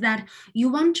is that you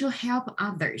want to help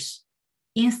others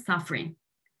in suffering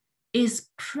is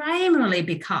primarily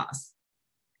because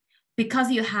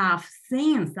you have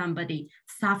seen somebody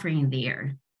suffering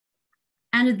there.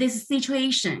 And this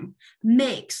situation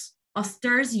makes or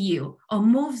stirs you or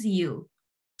moves you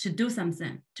to do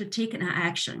something, to take an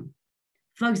action.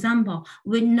 For example,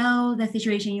 we know the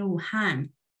situation in Wuhan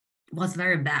was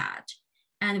very bad.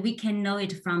 And we can know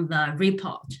it from the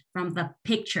report, from the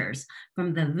pictures,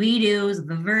 from the videos,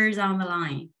 the words on the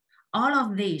line. All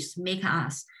of these make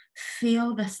us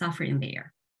feel the suffering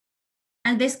there.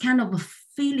 And this kind of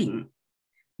feeling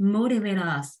motivates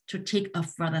us to take a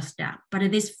further step.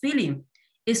 But this feeling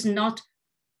is not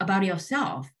about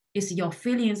yourself, it's your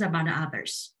feelings about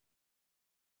others.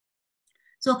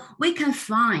 So we can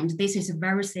find this is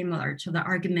very similar to the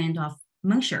argument of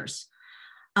Mencius,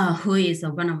 who is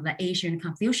one of the Asian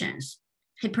Confucians.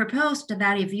 He proposed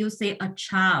that if you see a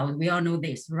child, we all know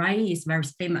this, right? It's very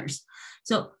famous.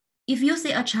 So if you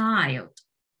see a child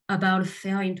about to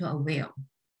fall into a well,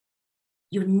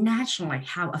 you naturally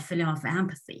have a feeling of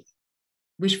empathy,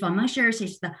 which for Mencius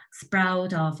is the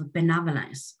sprout of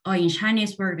benevolence, or in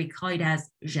Chinese word, we call it as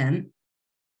人.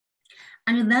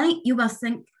 And then you will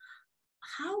think,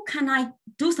 how can I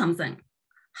do something?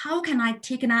 How can I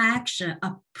take an action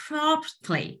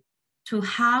appropriately to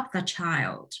help the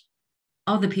child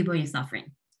or the people in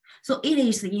suffering? So it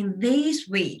is in this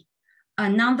way,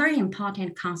 another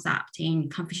important concept in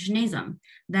Confucianism,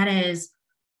 that is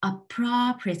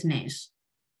appropriateness,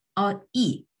 or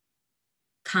yi,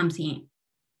 comes in.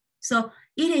 So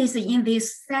it is in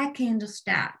this second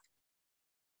step,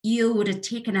 you would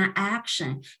take an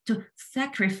action to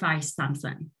sacrifice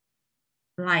something,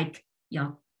 like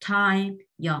your time,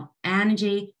 your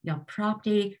energy, your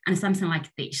property, and something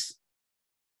like this.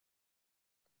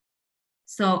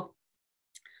 So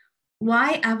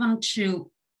why I want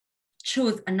to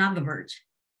choose another word.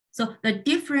 So the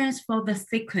difference for the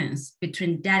sequence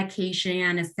between dedication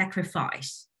and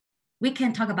sacrifice, we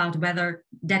can talk about whether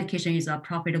dedication is an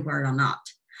appropriate word or not.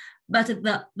 But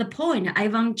the point I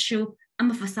want to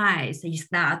emphasize is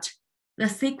that the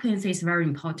sequence is very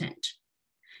important.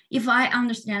 If I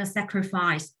understand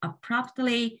sacrifice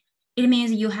appropriately, it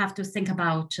means you have to think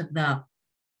about the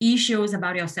issues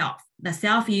about yourself, the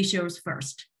self issues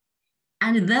first,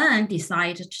 and then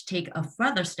decide to take a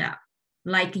further step,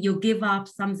 like you give up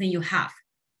something you have.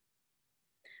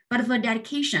 But for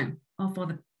dedication, or for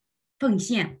the 奉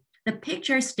献, the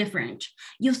picture is different.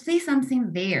 You see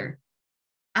something there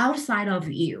outside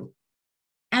of you,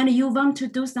 and you want to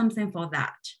do something for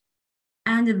that.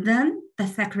 And then the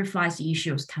sacrifice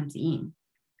issues comes in.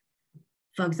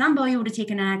 For example, you would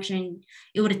take an action,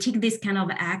 you would take this kind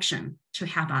of action to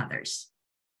help others.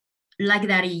 Like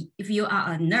that, if you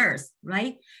are a nurse,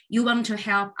 right? You want to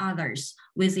help others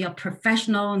with your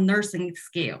professional nursing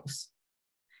skills.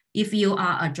 If you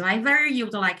are a driver, you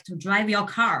would like to drive your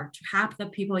car to help the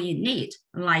people in need,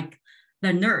 like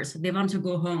the nurse, they want to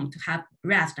go home to have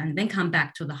rest and then come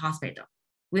back to the hospital.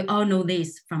 We all know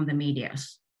this from the media.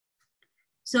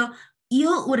 So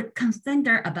you would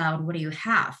consider about what you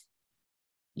have,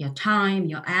 your time,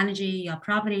 your energy, your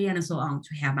property, and so on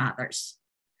to help others.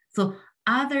 So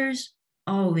others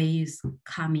always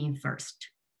come in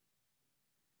first.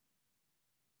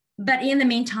 But in the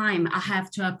meantime, I have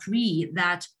to agree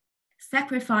that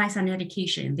sacrifice and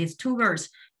dedication, these two words,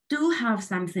 do have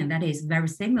something that is very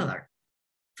similar.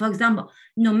 For example,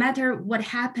 no matter what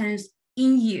happens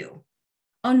in you,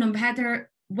 or no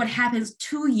matter what happens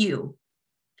to you,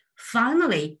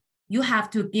 finally, you have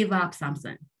to give up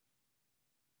something.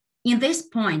 In this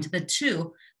point, the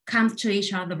two come to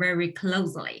each other very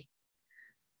closely.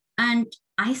 And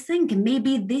I think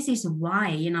maybe this is why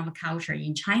in our culture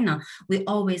in China, we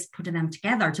always put them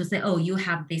together to say, oh, you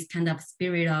have this kind of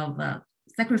spirit of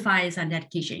sacrifice and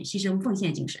dedication, 牺牲奉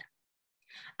献精神.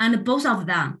 And both of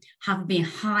them have been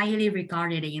highly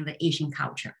regarded in the Asian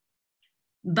culture.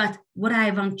 But what I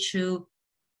want to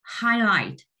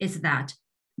highlight is that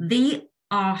they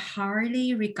are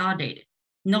highly regarded,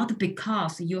 not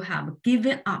because you have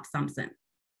given up something,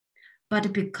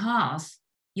 but because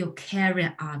you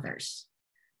carry others,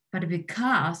 but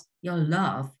because you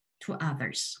love to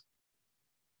others.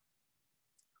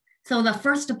 So the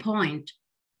first point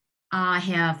I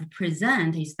have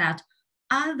presented is that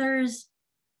others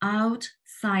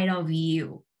outside of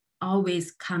you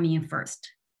always come in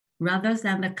first, rather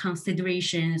than the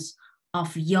considerations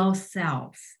of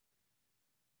yourself.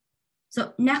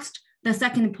 So next, the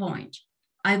second point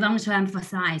I want to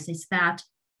emphasize is that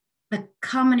the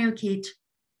communicate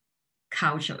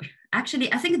culture.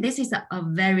 Actually, I think this is a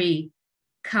very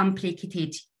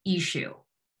complicated issue.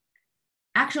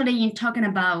 Actually, in talking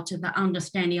about the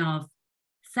understanding of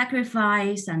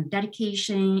sacrifice and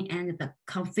dedication and the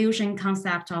Confucian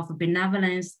concept of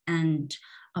benevolence and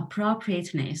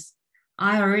appropriateness,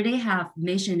 I already have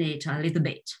mentioned it a little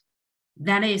bit.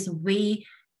 That is, we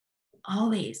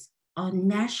always or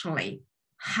naturally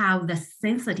have the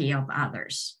sensitivity of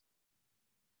others.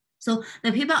 So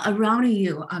the people around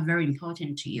you are very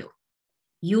important to you.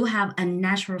 You have a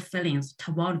natural feelings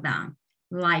toward them,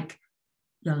 like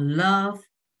your love,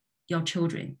 your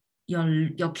children,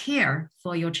 your care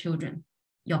for your children,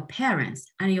 your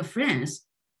parents, and your friends.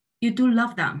 You do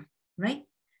love them, right?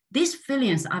 These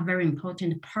feelings are very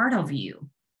important part of you.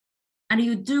 And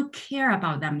you do care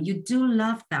about them, you do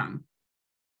love them.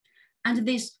 And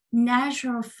these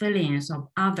natural feelings of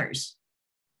others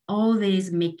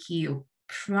always make you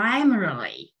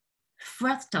primarily,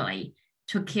 firstly,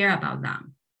 to care about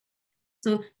them.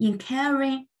 So in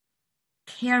caring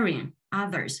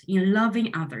others, in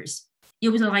loving others,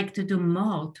 you would like to do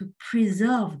more to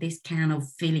preserve this kind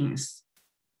of feelings.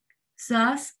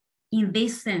 Thus, in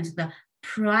this sense, the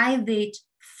private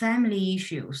family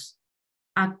issues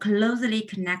are closely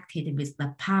connected with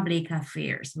the public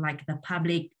affairs, like the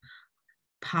public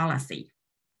policy.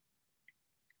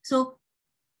 So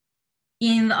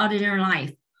in the ordinary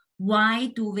life, why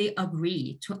do we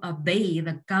agree to obey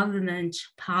the government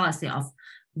policy of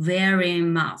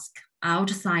wearing mask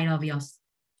outside of your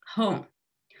home?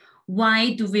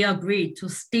 Why do we agree to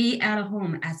stay at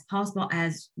home as possible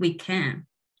as we can?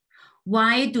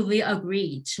 Why do we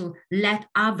agree to let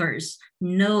others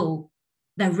know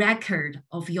the record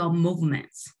of your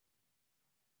movements?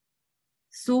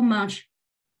 So much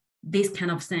this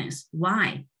kind of sense.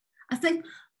 Why? I think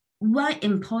one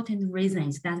important reason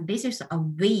is that this is a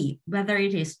way, whether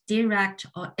it is direct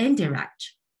or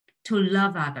indirect, to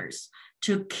love others,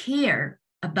 to care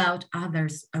about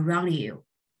others around you,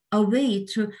 a way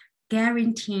to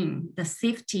guarantee the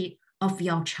safety of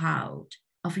your child,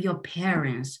 of your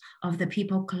parents, of the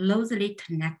people closely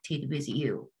connected with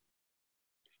you.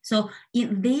 So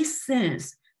in this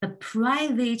sense, the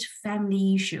private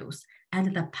family issues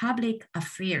and the public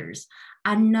affairs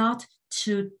are not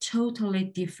two totally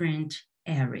different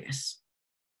areas.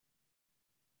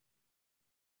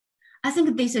 I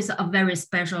think this is a very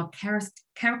special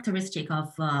characteristic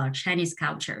of Chinese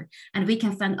culture, and we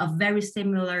can find a very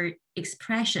similar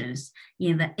expressions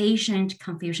in the ancient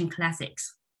Confucian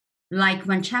classics. Like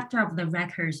one chapter of the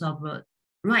records of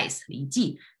Rice, 礼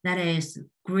记, that is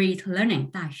great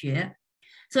learning, 大学.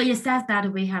 So it says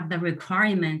that we have the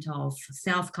requirement of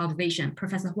self-cultivation.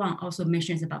 Professor Huang also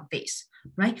mentions about this,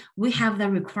 right? We have the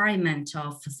requirement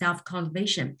of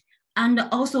self-cultivation. And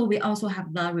also we also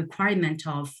have the requirement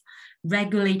of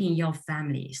regulating your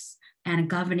families and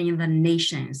governing the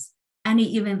nations and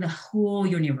even the whole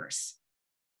universe.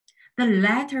 The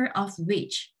latter of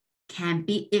which can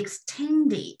be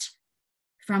extended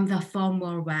from the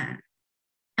former one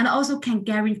and also can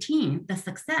guarantee the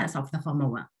success of the former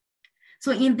one.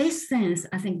 So in this sense,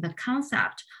 I think the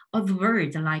concept of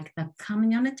words like the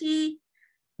community,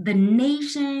 the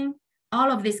nation,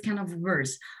 all of these kind of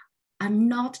words are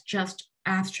not just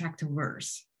abstract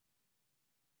words.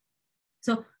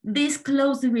 So this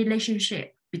close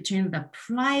relationship between the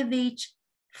private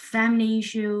family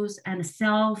issues and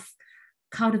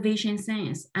self-cultivation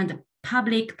sense and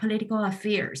public political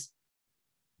affairs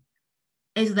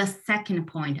is the second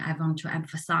point I want to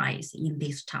emphasize in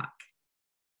this talk.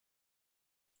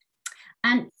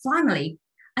 And finally,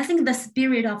 I think the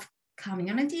spirit of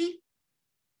community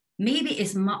maybe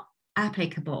is more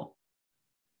applicable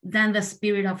than the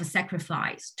spirit of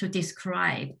sacrifice to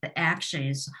describe the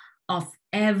actions of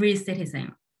every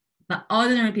citizen, but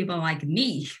ordinary people like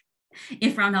me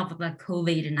in front of the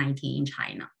COVID-19 in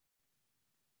China.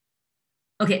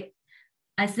 Okay,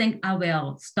 I think I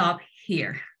will stop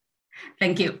here.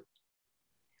 Thank you.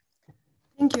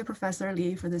 Thank you, Professor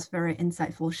Li, for this very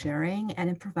insightful sharing, and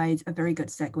it provides a very good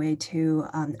segue to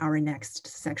our next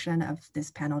section of this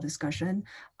panel discussion.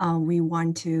 We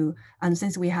want to,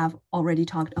 since we have already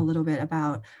talked a little bit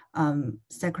about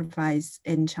sacrifice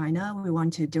in China, we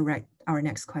want to direct our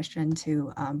next question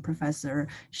to Professor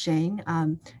Sheng.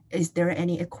 Is there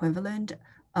any equivalent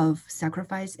of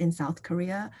sacrifice in South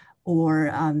Korea,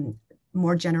 or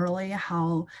more generally,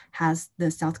 how has the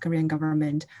South Korean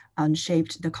government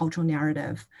shaped the cultural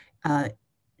narrative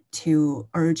to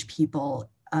urge people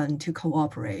to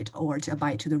cooperate or to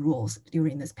abide to the rules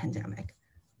during this pandemic?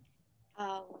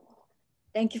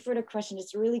 Thank you for the question.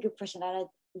 It's a really good question. And I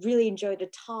really enjoyed the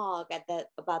talk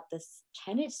about this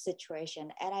Chinese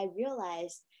situation. And I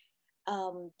realized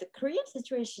the Korean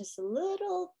situation is a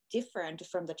little different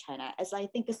from the China, as I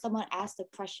think someone asked the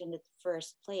question in the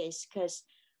first place, because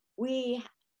we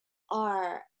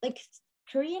are like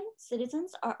Korean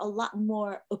citizens are a lot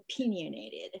more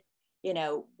opinionated. You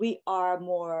know, we are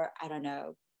more, I don't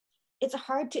know, it's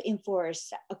hard to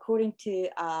enforce. According to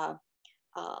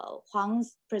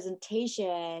Huang's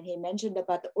presentation, he mentioned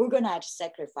about the organized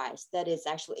sacrifice that is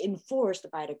actually enforced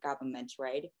by the government,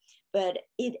 right? But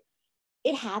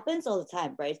it happens all the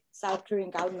time, right? South Korean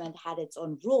government had its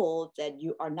own rule that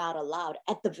you are not allowed,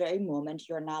 at the very moment,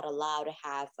 you're not allowed to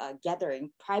have a gathering,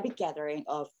 private gathering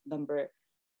of number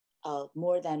of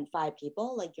more than 5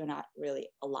 people, like you're not really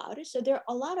allowed. So there are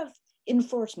a lot of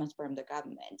enforcements from the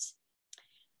government.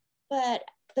 But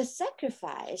the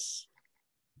sacrifice,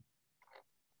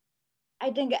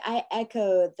 I think I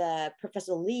echo the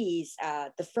Professor Lee's,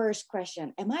 the first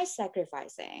question, am I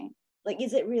sacrificing? Like,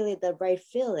 is it really the right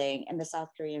feeling in the South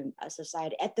Korean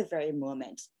society at the very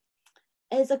moment?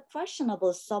 It's a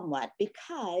questionable somewhat,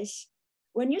 because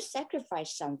when you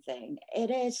sacrifice something,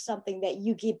 it is something that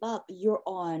you give up your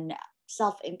own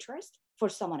self-interest for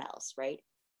someone else, right?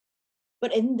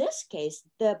 But in this case,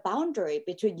 the boundary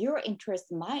between your interest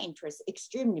and my interest is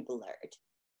extremely blurred.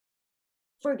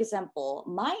 For example,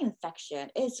 my infection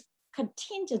is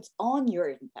contingent on your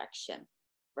infection,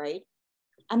 right?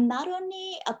 I'm not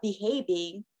only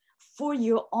behaving for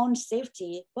your own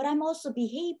safety, but I'm also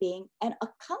behaving an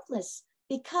accomplice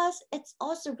because it's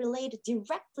also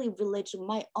directly related to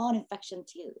my own infection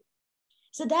too.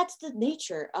 So that's the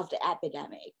nature of the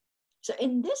epidemic. So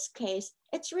in this case,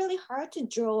 it's really hard to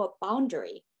draw a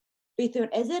boundary between,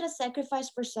 is it a sacrifice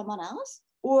for someone else,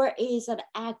 or is it an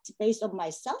act based on my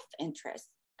self-interest?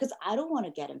 Because I don't want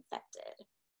to get infected,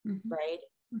 right?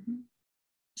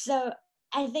 So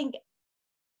I think,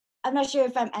 I'm not sure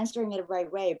if I'm answering it the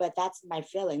right way, but that's my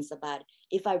feelings about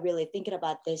if I really thinking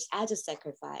about this as a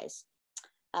sacrifice.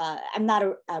 I'm not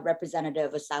a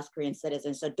representative of South Korean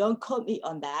citizens, so don't quote me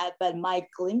on that, but my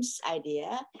glimpse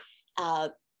idea,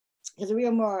 because we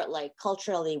are more like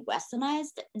culturally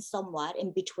westernized and somewhat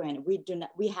in between.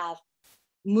 We have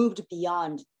moved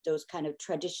beyond those kind of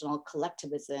traditional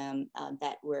collectivism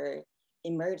that were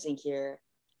emerging here.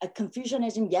 A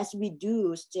Confucianism, yes, we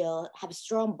do still have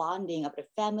strong bonding of the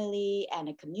family and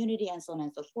a community and so on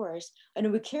and so forth.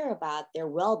 And we care about their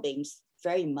well-being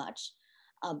very much.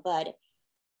 But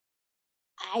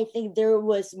I think there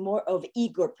was more of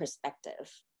ego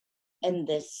perspective in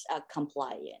this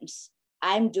compliance.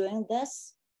 I'm doing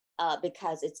this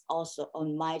because it's also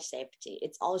on my safety.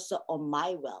 It's also on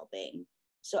my well-being.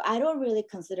 So I don't really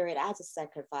consider it as a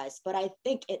sacrifice, but I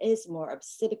think it is more of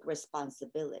civic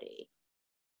responsibility,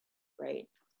 right?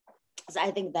 So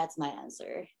I think that's my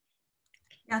answer.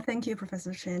 Yeah, thank you,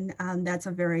 Professor Shin. That's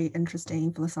a very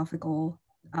interesting philosophical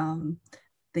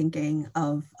thinking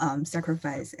of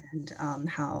sacrifice and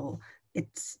how it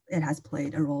has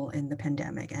played a role in the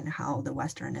pandemic and how the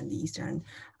Western and the Eastern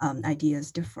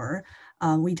ideas differ.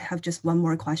 We have just one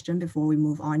more question before we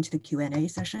move on to the Q&A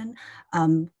session.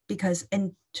 Because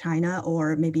in China,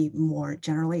 or maybe more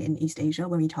generally in East Asia,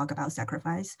 when we talk about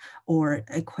sacrifice or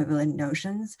equivalent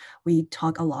notions, we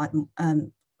talk a lot,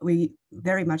 we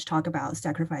very much talk about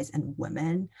sacrifice and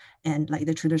women and like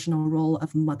the traditional role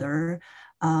of mother.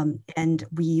 And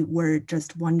we were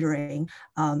just wondering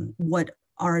what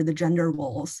are the gender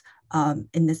roles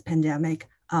in this pandemic?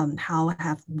 How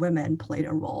have women played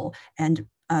a role? And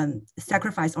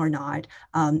sacrifice or not,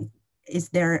 is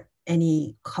there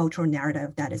any cultural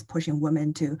narrative that is pushing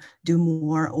women to do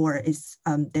more, or is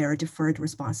there deferred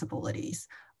responsibilities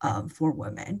for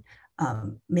women?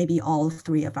 Maybe all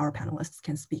 3 of our panelists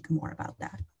can speak more about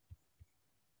that.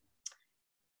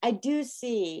 I do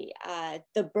see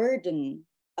the burden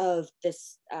of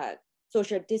this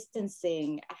social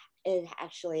distancing. It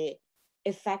actually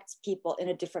affects people in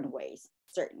a different ways,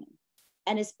 certainly.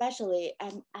 And especially,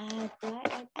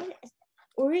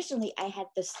 originally I had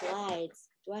the slides.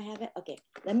 Do I have it? Okay,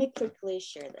 let me quickly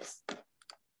share this.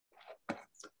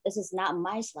 This is not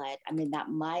my slide,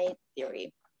 not my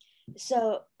theory.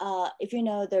 So if you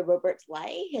know the Robert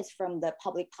Lai, he's from the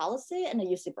public policy in the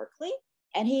UC Berkeley,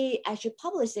 and he actually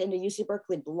published it in the UC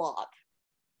Berkeley blog,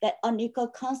 that unequal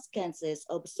consequences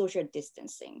of social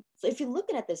distancing. So if you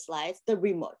look at the slides, the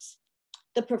remotes,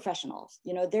 the professionals,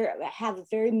 they have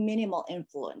very minimal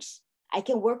influence. I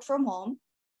can work from home,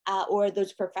 or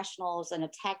those professionals and the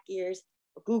tech gears,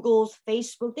 Google's,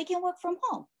 Facebook, they can work from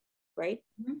home, right?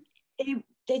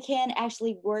 They can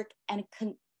actually work and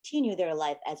continue their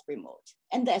life as remote.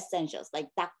 And the essentials like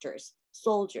doctors,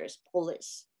 soldiers,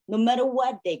 police. No matter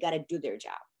what, they got to do their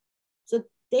job. So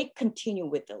they continue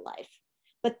with their life.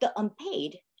 But the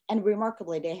unpaid, and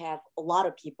remarkably, they have a lot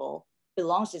of people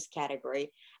belongs to this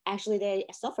category, actually they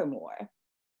suffer more.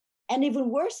 And even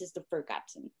worse is the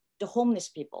forgotten, the homeless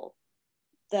people,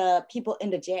 the people in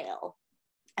the jail,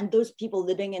 and those people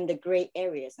living in the gray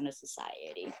areas in the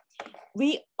society.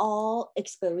 We all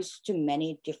exposed to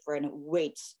many different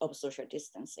weights of social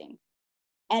distancing.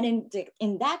 And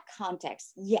in that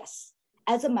context, yes,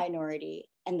 as a minority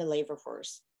in the labor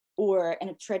force, or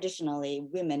and traditionally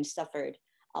women suffered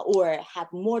or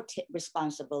have more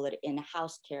responsibility in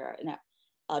house care and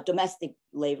domestic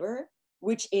labor,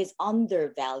 which is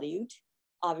undervalued,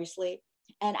 obviously.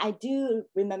 And I do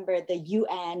remember the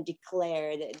UN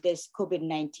declared this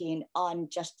COVID-19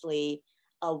 unjustly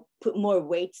put more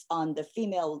weights on the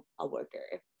female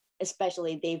worker,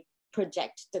 especially they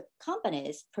project, the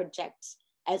companies project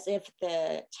as if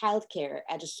the childcare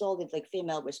as a solely like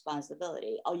female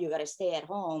responsibility. Oh, you gotta stay at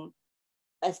home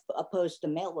as opposed to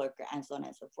male worker and so on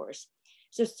and so forth.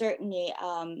 So certainly,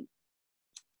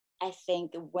 I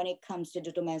think when it comes to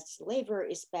the domestic labor,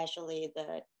 especially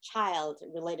the child,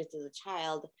 related to the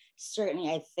child, certainly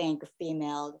I think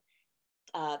female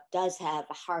does have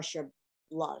a harsher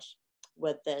blush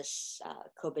with this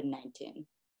COVID-19.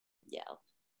 Yeah.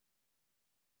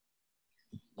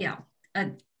 Yeah,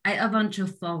 I want to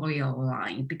follow your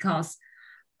line because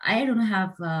I don't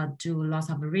have do lots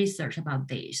of research about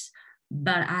this,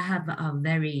 but I have a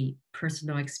very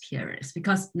personal experience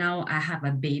because now I have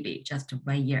a baby, just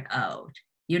 1 year old.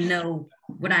 You know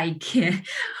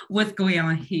what's going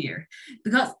on here.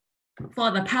 Because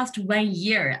for the past 1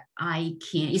 year, I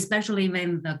can, especially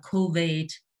when the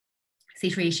COVID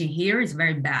situation here is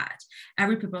very bad,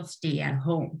 every people stay at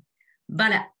home.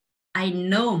 But I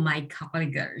know my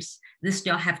colleagues, they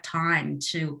still have time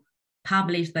to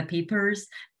publish the papers,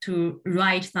 to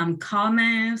write some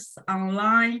comments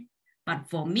online. But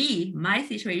for me, my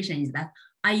situation is that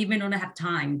I even don't have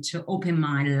time to open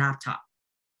my laptop.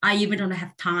 I even don't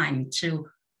have time to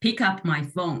pick up my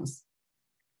phones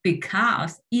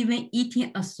because even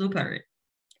eating a supper,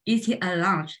 eating a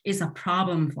lunch is a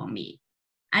problem for me.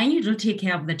 I need to take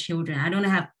care of the children. I don't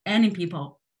have any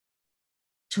people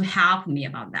to help me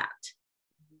about that.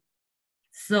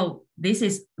 So this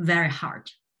is very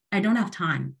hard. I don't have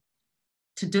time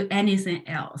to do anything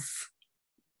else.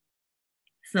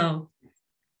 So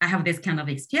I have this kind of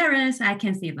experience. I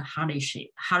can see the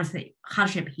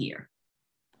hardship here.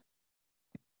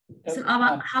 So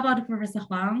how about Professor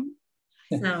Huang?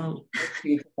 So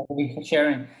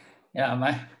sharing.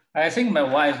 Yeah, I think my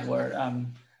wife were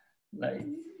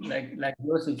like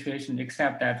your situation,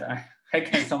 except that I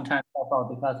can sometimes help out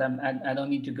because I don't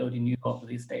need to go to New York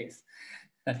these days.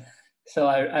 So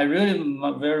I really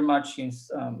very much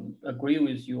agree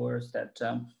with yours that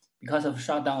because of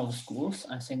shutdown of schools,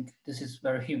 I think this is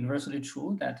very universally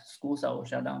true that schools are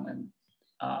shut down and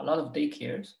a lot of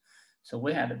daycares. So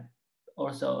we had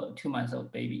also a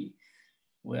 2-month-old baby.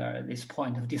 We are at this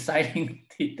point of deciding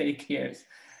the daycares.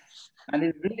 And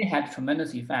it really had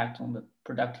tremendous effect on the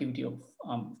productivity of,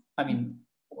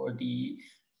 or the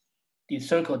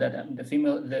circle that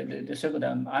the circle that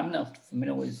I'm not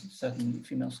familiar with, certain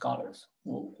female scholars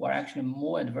who are actually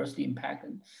more adversely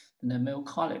impacted than their male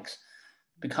colleagues,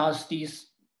 because the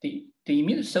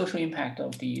immediate social impact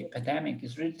of the epidemic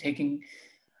is really taking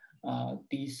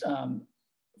these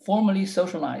formally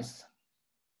socialized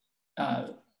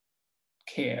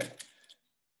care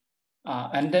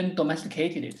and then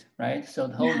domesticated it, right? So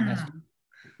the home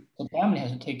the family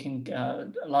has taken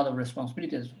a lot of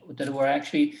responsibilities that were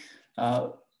actually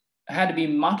had to be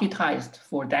marketized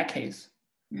for decades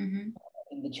in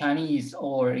the Chinese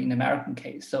or in the American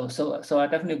case. So I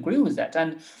definitely agree with that.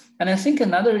 And I think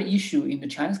another issue in the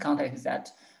Chinese context is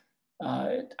that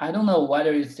I don't know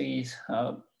whether it's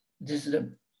this is a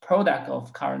product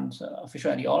of current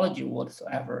official ideology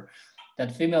whatsoever,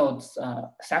 that females'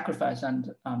 sacrifice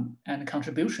and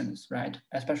contributions, right,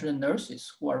 especially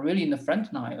nurses who are really in the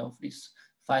front line of this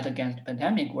fight against the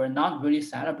pandemic, were not really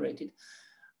celebrated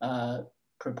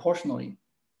proportionally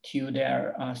to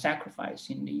their sacrifice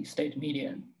in the state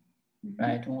media,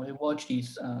 right? When we watch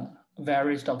these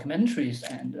various documentaries,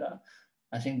 and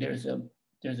I think there's a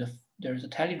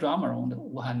teledrama on the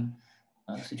Wuhan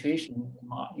situation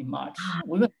in March.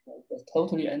 Women were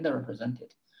totally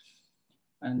underrepresented.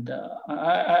 And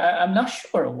I'm not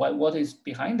sure what is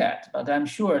behind that, but I'm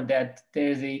sure that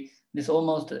there's this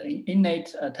almost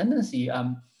innate tendency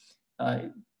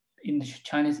in the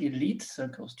Chinese elite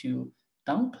circles to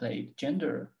downplay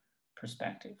gender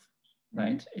perspective,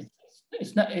 right?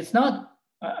 It's not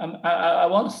I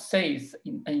want to say it's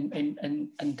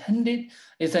an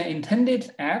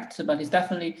intended act, but it's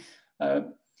definitely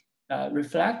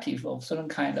reflective of certain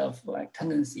kind of like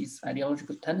tendencies,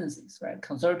 ideological tendencies, right?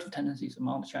 Conservative tendencies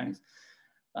among the Chinese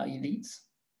elites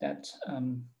that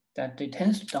they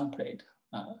tend to downplay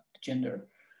gender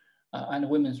and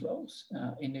women's roles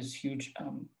in this huge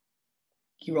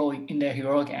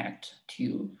heroic act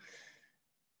to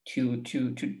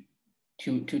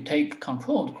take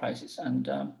control of the crisis, and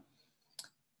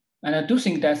I do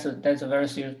think that's a very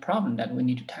serious problem that we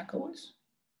need to tackle with.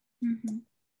 Mm-hmm.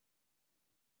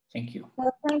 Thank you.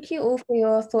 Well, thank you all for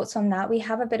your thoughts on that. We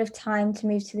have a bit of time to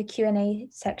move to the Q&A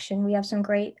section. We have some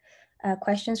great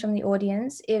questions from the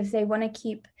audience. If they want to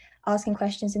keep asking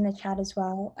questions in the chat as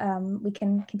well, we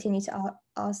can continue to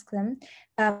ask them.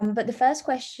 But the first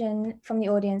question from the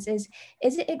audience is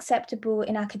it acceptable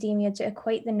in academia to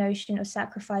equate the notion of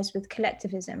sacrifice with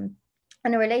collectivism?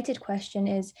 And a related question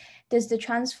is, does the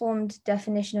transformed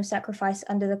definition of sacrifice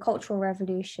under the Cultural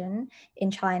Revolution in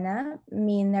China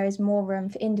mean there is more room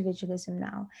for individualism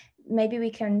now? Maybe we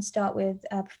can start with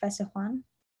Professor Huang.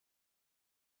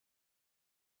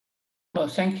 Well,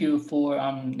 thank you for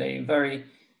the very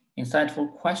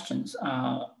insightful questions.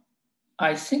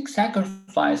 I think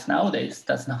sacrifice nowadays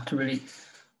does not really,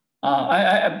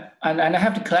 and I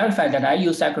have to clarify that I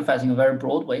use sacrifice in a very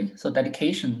broad way. So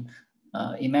dedication,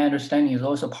 in my understanding, is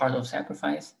also part of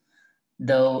sacrifice.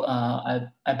 Though I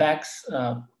bet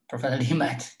Professor Lee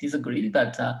might disagree,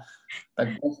 but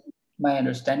that's my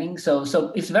understanding. So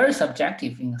it's very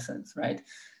subjective in a sense, right?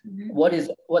 Mm-hmm.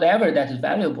 Whatever that is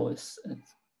valuable is.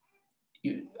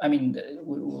 We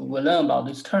learn about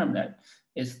this term that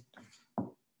is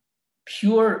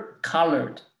pure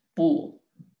colored bull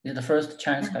is the first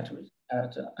Chinese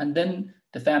character, and then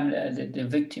the family, the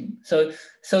victim. So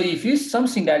if you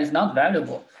something that is not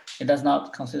valuable, it's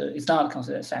not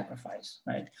considered sacrifice,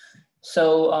 right?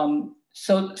 So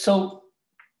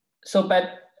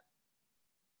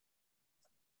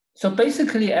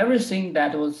basically everything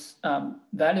that was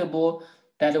valuable,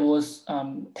 that was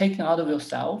taken out of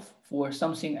yourself for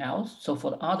something else, so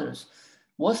for others,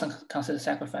 wasn't considered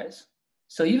sacrifice.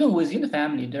 So even within the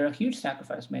family, there are huge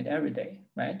sacrifices made every day,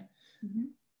 right? Mm-hmm.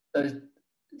 So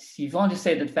if you want to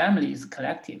say that family is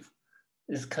collective,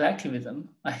 is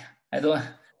collectivism, I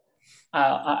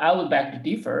would beg to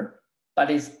differ, but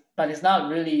it's not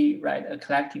really right a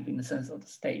collective in the sense of the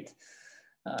state,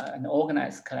 an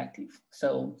organized collective.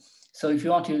 So if you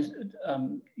want to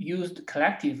use the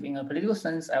collective in a political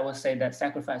sense, I would say that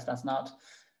sacrifice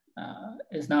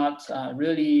is not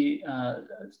really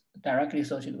directly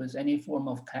associated with any form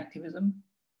of collectivism.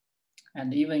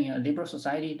 And even in a liberal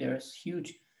society, there's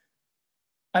huge.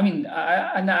 I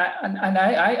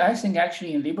think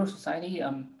actually in liberal society,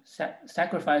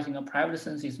 sacrificing a private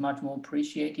sense is much more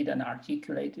appreciated and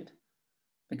articulated,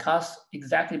 because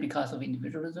of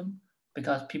individualism,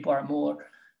 because people are more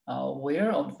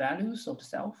aware of the values of the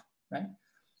self, right?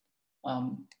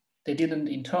 They didn't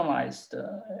internalize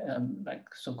the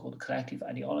like so-called collective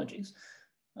ideologies.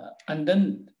 And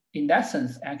then in that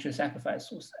sense, actually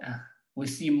sacrifice was, we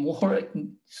see more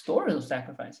stories of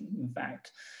sacrificing, in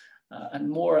fact, and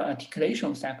more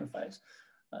articulation of sacrifice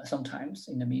sometimes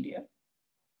in the media.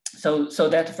 So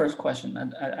that's the first question.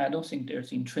 And I don't think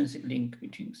there's intrinsic link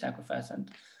between sacrifice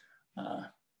and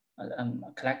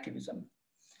collectivism.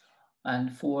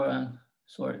 And for,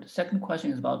 the second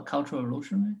question is about Cultural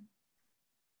Revolution.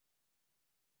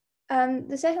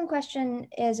 The second question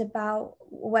is about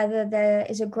whether there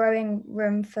is a growing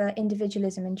room for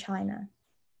individualism in China.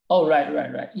 Oh,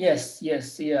 right. Yes, yeah.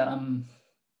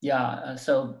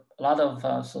 So a lot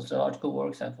of sociological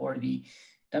works have already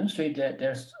demonstrated that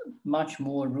there's much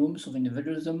more rooms of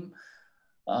individualism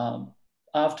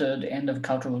after the end of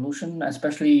Cultural Revolution,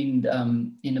 especially in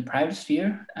the private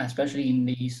sphere, especially in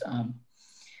these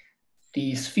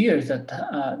spheres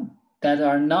that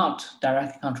are not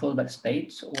directly controlled by the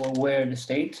state, or where the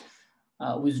state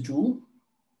withdrew.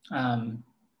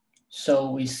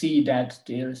 So we see that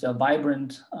there's a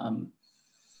vibrant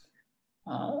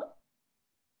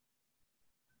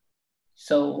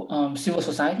civil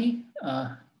society,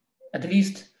 at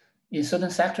least in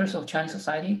certain sectors of Chinese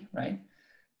society, right?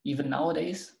 Even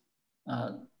nowadays,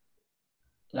 that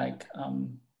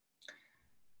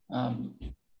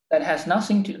has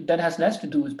less to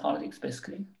do with politics,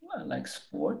 basically, like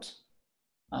sports,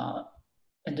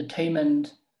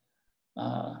 entertainment.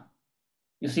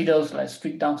 You see those like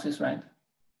street dances, right?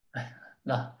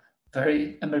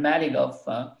 Very emblematic of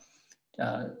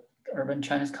urban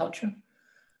Chinese culture.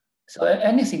 So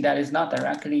anything that is not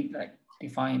directly like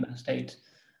defined by the state,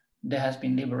 that has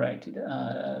been liberated,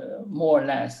 more or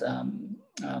less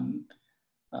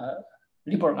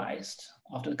liberalized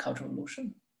after the Cultural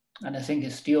Revolution. And I think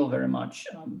it's still very much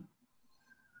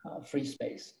free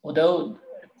space. Although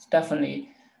it's definitely,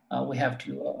 we have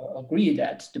to agree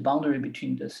that the boundary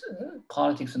between this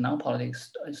politics and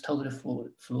non-politics is totally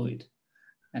fluid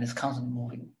and it's constantly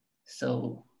moving.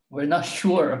 So we're not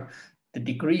sure the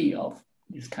degree of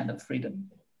this kind of freedom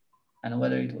and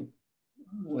whether it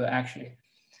will actually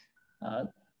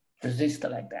persist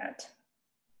like that.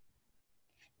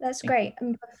 That's great.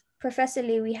 Professor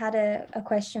Lee, we had a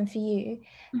question for you.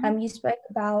 You spoke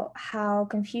about how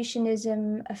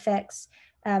Confucianism affects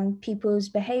people's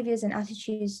behaviors and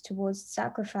attitudes towards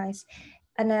sacrifice.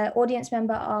 And an audience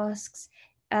member asks,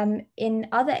 in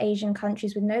other Asian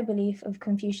countries with no belief of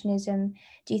Confucianism,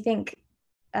 do you think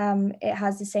it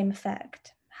has the same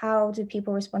effect? How do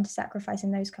people respond to sacrifice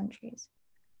in those countries?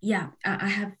 Yeah, I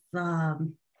have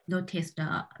noticed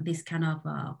these kind of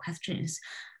questions,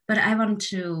 but I want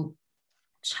to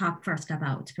talk first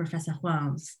about Professor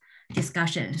Huang's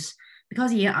discussions,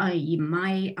 because in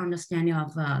my understanding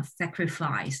of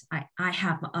sacrifice, I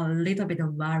have a little bit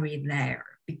of worry there,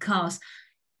 because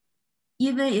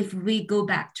even if we go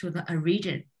back to the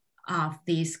origin of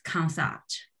this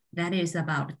concept, that is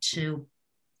about to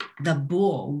the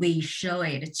bull, we show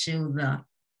it to the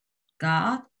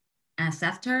god,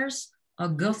 ancestors, or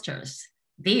ghosters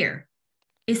there.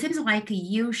 It seems like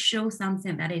you show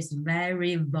something that is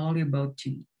very valuable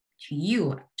to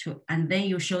you, and then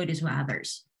you show it to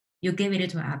others. You give it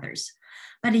to others.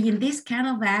 But in this kind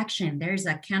of action, there's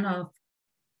a kind of,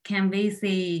 can we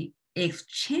say,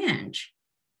 exchange?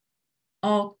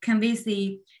 Or can we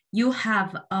say you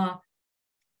have a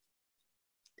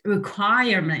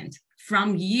requirement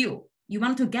from you? You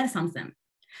want to get something.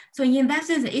 So in that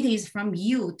sense, it is from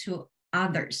you to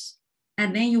others,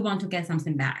 and then you want to get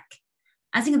something back.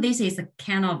 I think this is a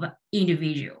kind of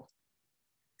individual.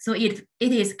 So it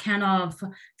is kind of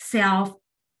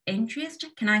self-interest,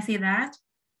 can I say that?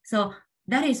 So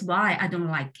that is why I don't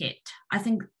like it. I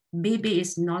think maybe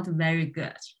it's not very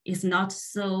good. It's not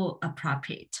so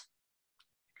appropriate.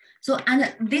 So,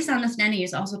 and this understanding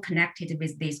is also connected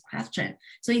with this question.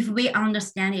 So if we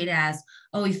understand it as,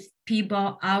 oh, if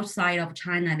people outside of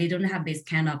China, they don't have this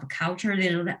kind of culture,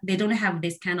 they don't have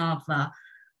this kind of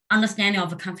understanding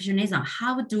of Confucianism,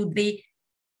 how do they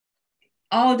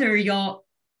alter your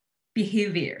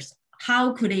behaviors?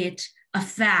 How could it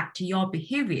affect your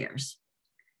behaviors?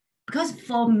 Because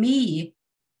for me,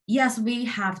 yes, we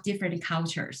have different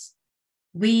cultures.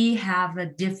 We have a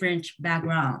different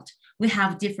background. We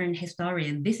have different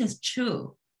historians. This is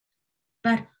true.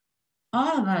 But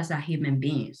all of us are human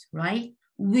beings, right?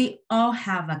 We all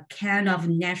have a kind of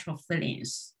natural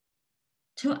feelings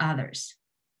to others.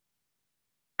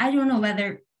 I don't know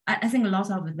whether, I think lots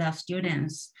of the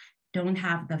students don't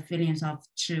have the feelings of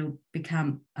to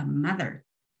become a mother.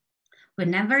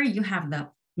 Whenever you have the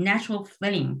natural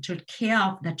feeling to care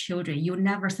of the children, you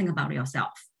never think about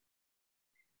yourself.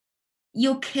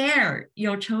 You care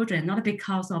your children not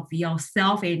because of your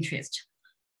self-interest.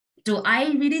 Do I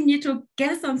really need to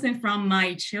get something from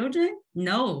my children?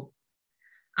 No.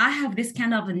 I have this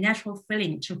kind of natural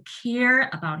feeling to care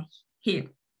about him,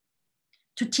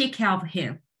 to take care of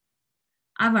him.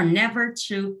 I will never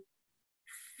to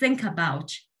think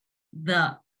about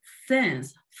the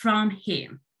things from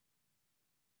him.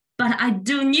 But I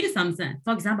do need something.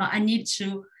 For example, I need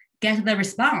to get the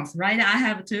response, right? I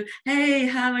have to, hey,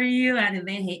 how are you? And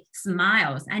then he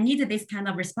smiles. I need this kind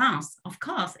of response. Of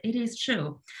course, it is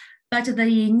true. But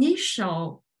the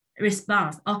initial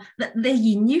response, or the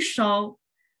initial,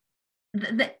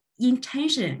 the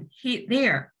intention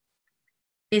there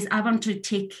is I want to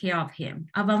take care of him.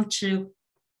 I want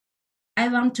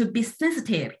to be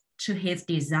sensitive to his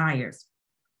desires.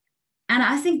 And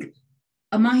I think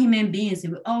among human beings,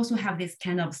 we also have this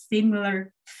kind of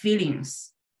similar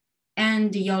feelings.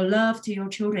 And your love to your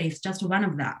children is just one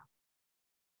of them.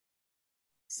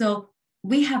 So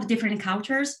we have different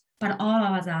cultures, but all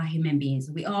of us are human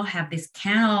beings. We all have this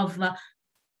kind of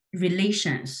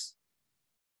relations.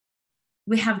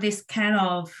 We have this kind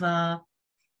of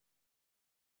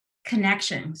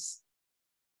connections.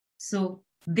 So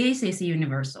this is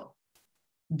universal.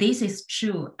 This is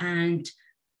true. And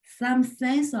some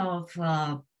sense of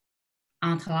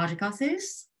ontological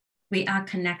sense, we are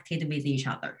connected with each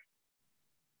other.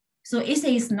 So it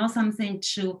is not something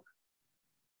to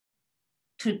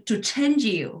change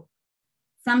you,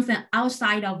 something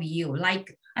outside of you.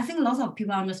 Like, I think lots of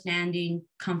people understanding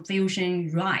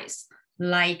confusion rise,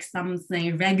 like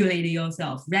something regulate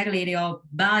yourself, regulate your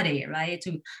body, right?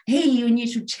 To, hey, you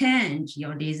need to change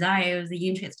your desires, the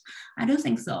interest. I don't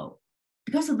think so.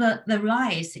 because the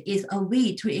rights is a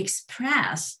way to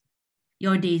express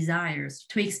your desires,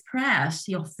 to express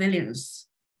your feelings.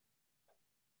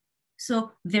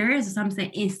 So there is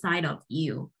something inside of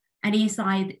you and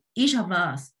inside each of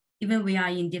us, even we are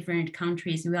in different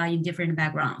countries, we are in different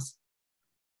backgrounds,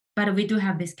 but we do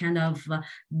have this kind of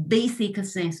basic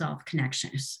sense of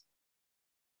connections.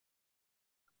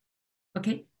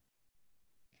 Okay.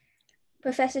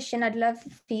 Professor Shin, I'd love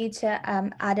for you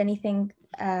to add anything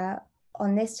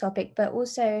on this topic, but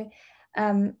also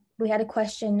we had a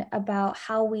question about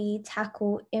how we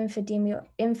tackle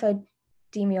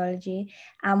infodemiology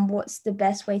and what's the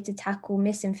best way to tackle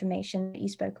misinformation that you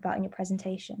spoke about in your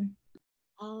presentation.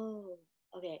 Oh,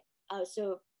 okay.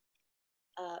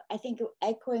 I think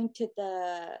echoing to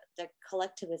the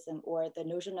collectivism or the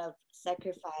notion of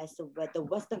sacrifice with the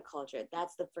Western culture,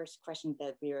 that's the first question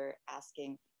that we were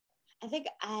asking. I think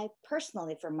I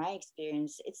personally, from my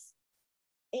experience,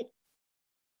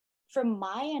 from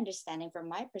my understanding, from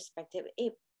my perspective,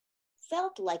 it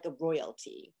felt like a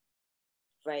royalty,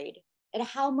 right? And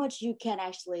how much you can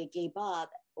actually give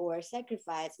up or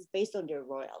sacrifice is based on your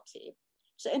royalty.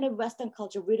 So in a Western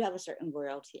culture, we'd have a certain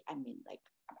royalty. I mean, like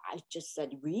I just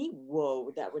said,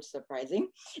 whoa, that was surprising.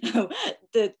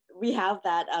 That we have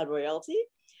that royalty.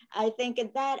 I think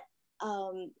that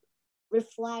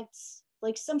reflects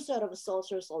like some sort of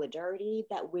social solidarity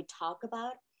that we talk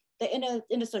about. That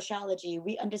in a sociology,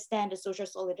 we understand the social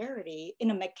solidarity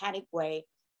in a mechanic way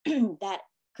that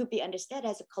could be understood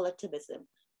as a collectivism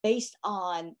based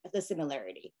on the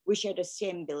similarity. We share the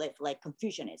same belief, like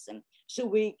Confucianism. So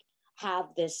we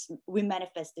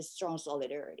manifest this strong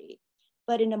solidarity.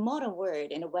 But in a modern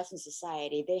world, in a Western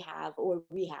society, we have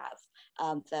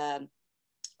the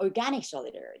organic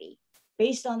solidarity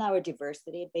based on our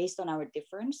diversity, based on our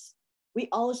difference. We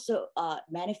also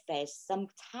manifest some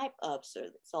type of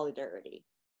solidarity,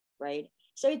 right?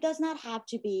 So it does not have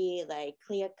to be like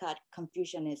clear-cut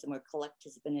Confucianism or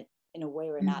collectivism in a way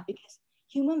or not, because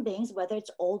human beings, whether it's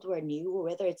old or new, or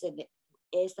whether it's in the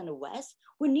East and the West,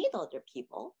 we need other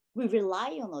people. We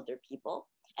rely on other people.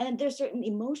 And there's certain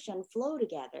emotion flow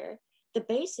together. The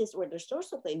basis or the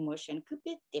source of the emotion could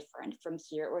be different from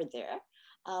here or there.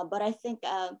 But I think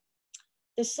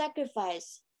the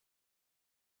sacrifice,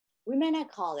 we may not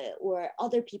call it, or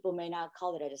other people may not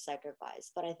call it as a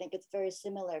sacrifice, but I think it's very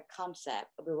similar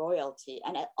concept of royalty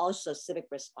and also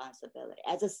civic responsibility.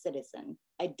 As a citizen,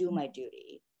 I do my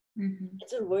duty. Mm-hmm.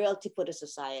 It's a royalty for the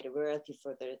society, royalty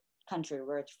for the country,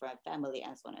 royalty for my family,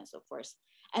 and so on and so forth.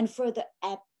 And for the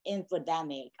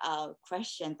infodemic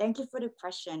question, thank you for the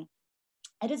question.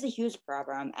 It is a huge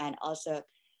problem, and also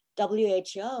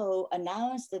WHO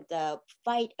announced that the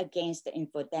fight against the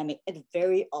infodemic is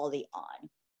very early on.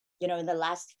 You know, in the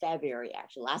last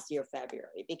year,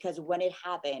 February, because when it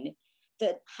happened,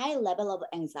 the high level of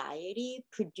anxiety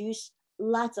produced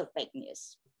lots of fake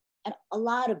news and a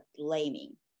lot of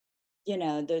blaming, you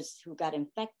know, those who got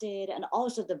infected, and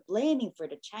also the blaming for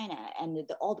the China and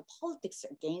all the politics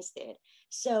against it.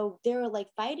 So they're like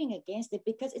fighting against it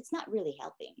because it's not really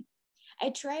helping.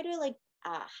 I try to like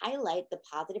highlight the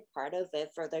positive part of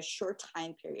it for the short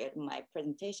time period in my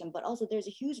presentation, but also there's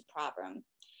a huge problem.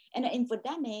 In an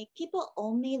infodemic, people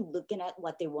only looking at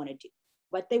what they want to do,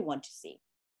 what they want to see.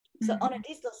 So on a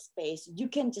digital space, you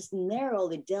can just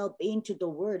narrowly delve into the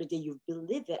word that you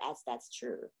believe it as that's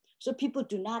true. So people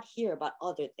do not hear about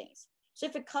other things. So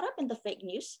if you're caught up in the fake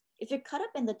news, if you're caught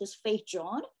up in this fake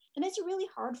John, then it's really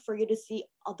hard for you to see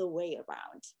other way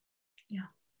around. Yeah.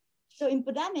 So in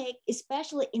pandemic,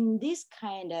 especially in this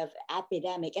kind of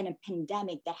epidemic and a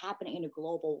pandemic that happening in a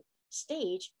global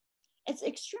stage, it's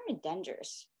extremely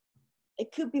dangerous.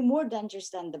 It could be more dangerous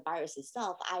than the virus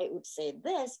itself. I would say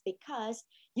this because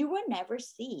you will never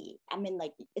see. I mean,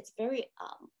 like it's very,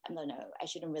 I don't know, I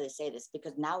shouldn't really say this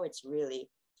because now it's really,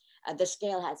 the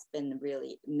scale has been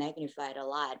really magnified a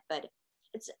lot, but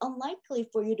it's unlikely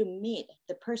for you to meet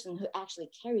the person who actually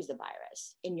carries the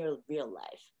virus in your real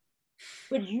life.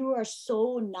 But you are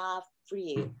so not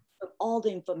free of all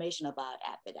the information about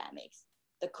epidemics.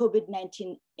 The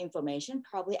COVID-19 information,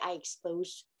 probably I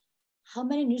exposed how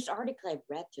many news articles I've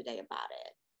read today about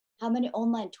it, how many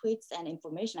online tweets and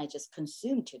information I just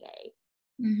consumed today.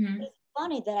 Mm-hmm. It's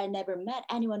funny that I never met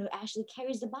anyone who actually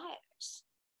carries the virus,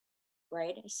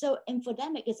 right? So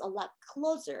infodemic is a lot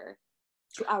closer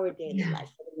to our daily life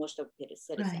for most of the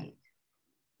citizens.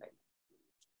 Right.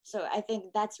 So I think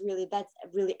that's really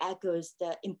echoes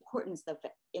the importance of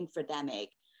infodemic.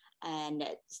 And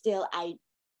still, I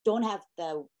don't have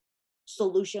the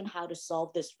solution how to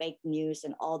solve this fake news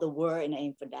and all the war in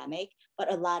an infodemic,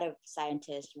 but a lot of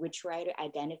scientists, we try to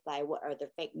identify what are the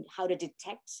fake, how to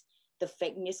detect the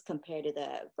fake news compared to the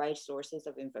right sources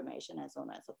of information and so on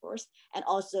and so forth. And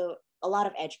also a lot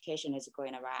of education is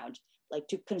going around, like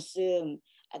to consume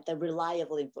the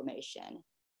reliable information.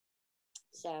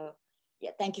 So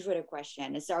yeah, thank you for the question.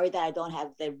 And sorry that I don't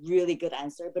have the really good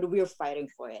answer, but we're fighting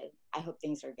for it. I hope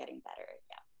things are getting better.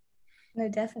 Yeah. No,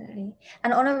 definitely.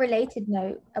 And on a related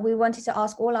note, we wanted to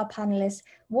ask all our panelists,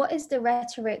 what is the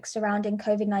rhetoric surrounding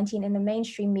COVID-19 in the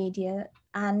mainstream media?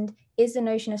 And is the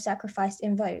notion of sacrifice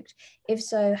invoked? If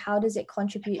so, how does it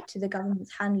contribute to the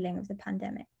government's handling of the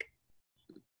pandemic?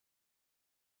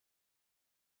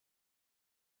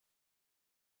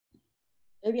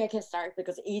 Maybe I can start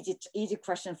because easy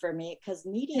question for me, because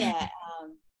media,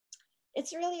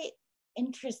 it's really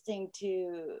interesting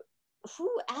to, who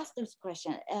asked this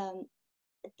question?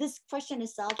 This question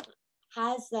itself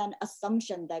has an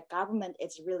assumption that government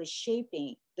is really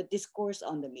shaping the discourse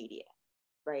on the media,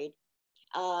 right?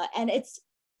 And it's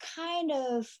kind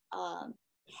of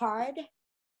hard,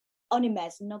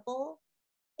 unimaginable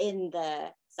in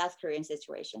the South Korean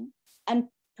situation, and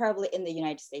probably in the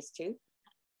United States too.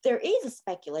 There is a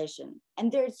speculation,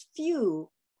 and there's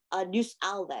few news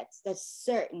outlets that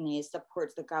certainly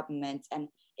support the government and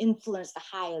influenced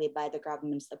highly by the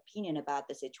government's opinion about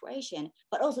the situation,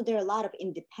 but also there are a lot of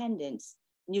independent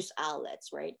news outlets,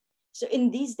 right? So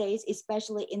in these days,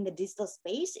 especially in the digital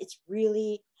space, it's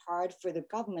really hard for the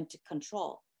government to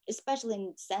control, especially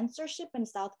in censorship in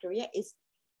South Korea. It's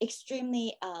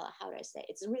extremely, how do I say,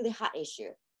 it's a really hot issue.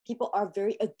 People are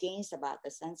very against about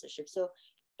the censorship. So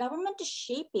government is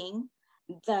shaping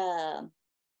the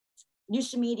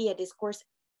news media discourse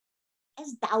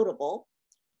as doubtable,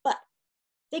 but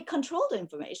they control the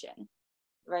information,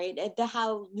 right?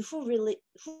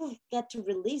 Who get to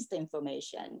release the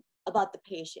information about the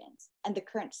patients and the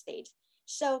current state.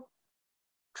 So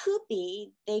could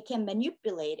be they can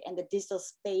manipulate in the digital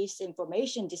space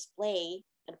information display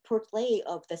and portray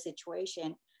of the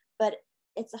situation, but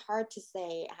it's hard to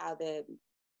say how the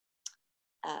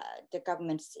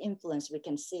government's influence we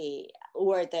can see,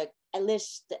 or at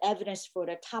least the evidence for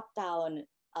the top-down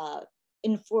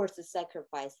enforced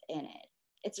sacrifice in it.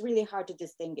 It's really hard to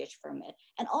distinguish from it.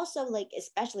 And also, like,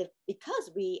 especially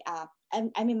because we, I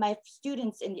mean, my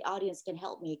students in the audience can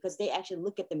help me because they actually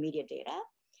look at the media data.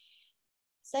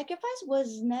 Sacrifice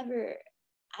was never,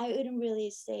 I wouldn't really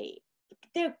say,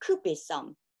 there could be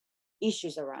some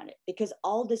issues around it because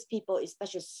all these people,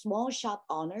 especially small shop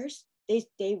owners,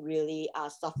 they really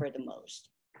suffer the most.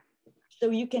 So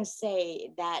you can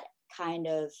say that kind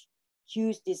of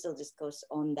huge digital discourse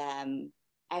on them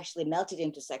actually melted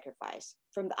into sacrifice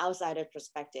from the outsider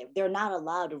perspective. They're not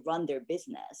allowed to run their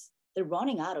business. They're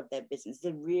running out of their business.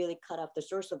 They really cut off the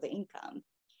source of the income.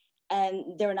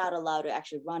 And they're not allowed to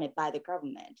actually run it by the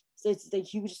government. So it's the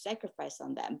huge sacrifice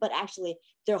on them. But actually,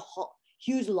 their whole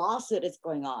huge lawsuit is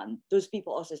going on. Those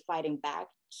people also fighting back,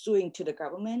 suing to the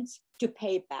government to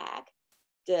pay back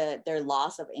their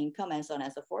loss of income and so on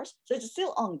and so forth. So it's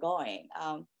still ongoing.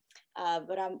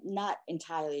 But I'm not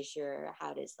entirely sure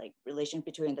how this like relation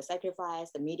between the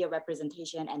sacrifice, the media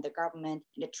representation, and the government,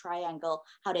 and the triangle,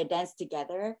 how they dance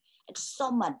together. It's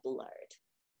somewhat blurred.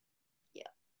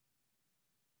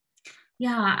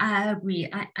 Yeah, I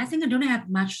agree. I think I don't have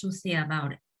much to say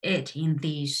about it in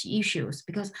these issues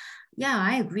because, yeah,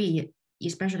 I agree,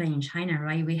 especially in China,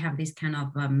 right? We have this kind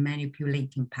of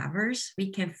manipulating powers.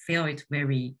 We can feel it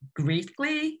very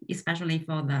greatly, especially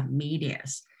for the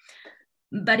medias.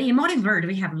 But in modern world,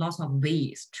 we have lots of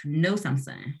ways to know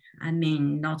something. I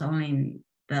mean, not only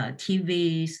the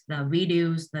TVs, the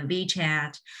videos, the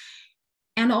WeChat,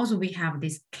 and also we have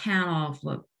this kind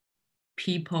of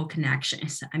people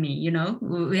connections. I mean, you know,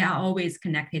 we are always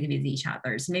connected with each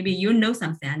other. So maybe you know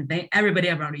something and then everybody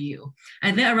around you,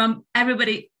 and then around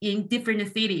everybody in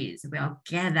different cities will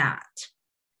get that.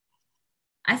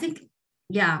 I think,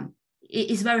 yeah,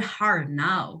 it's very hard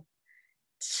now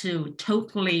to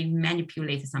totally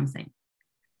manipulate something.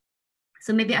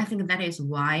 So maybe I think that is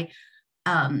why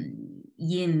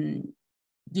in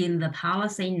the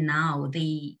policy now,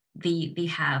 they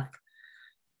have,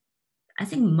 I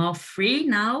think, more free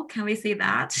now. Can we say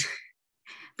that?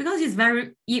 Because it's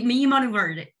very, in modern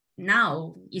world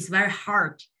now, it's very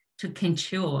hard to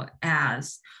control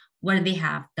as what they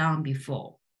have done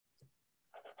before.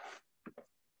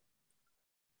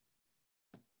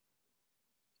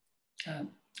 It's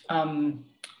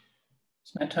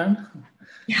my turn.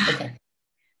 Yeah. Okay.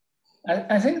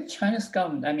 I think China's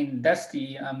government. I mean, that's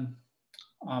the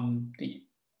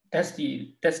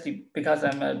because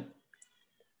I'm a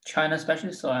China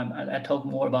specialist, so I talk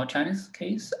more about China's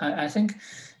case. I think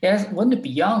it went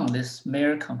beyond this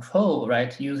mere control,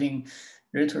 right? Using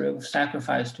rhetoric of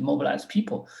sacrifice to mobilize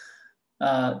people.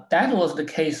 that was the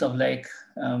case of like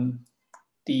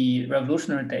the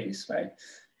revolutionary days, right?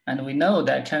 And we know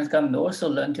that Chinese government also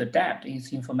learned to adapt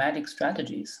its informatic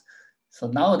strategies. So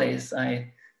nowadays,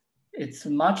 it's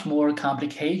much more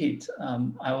complicated,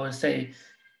 I would say,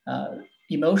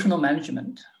 emotional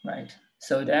management, right?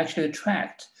 So it actually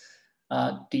attract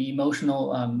the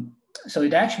emotional, so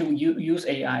it actually use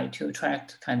AI to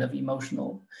attract kind of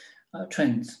emotional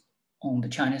trends on the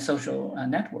Chinese social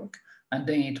network. And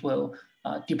then it will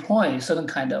deploy certain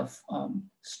kind of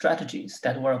strategies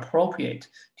that were appropriate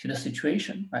to the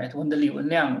situation, right? When the Li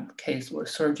Wenliang case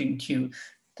was surging to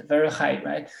the very high,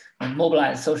 right? And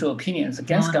mobilize social opinions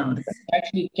against government,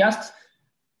 actually just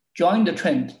join the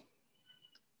trend.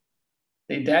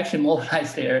 They actually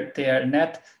mobilize their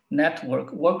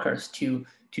network workers to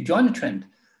join the trend.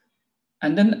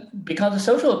 And then because the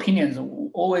social opinions are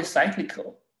always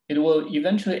cyclical, it will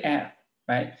eventually ebb,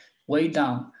 right? Way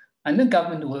down. And then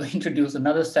government will introduce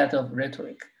another set of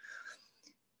rhetoric.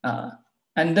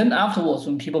 And then afterwards,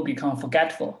 when people become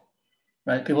forgetful,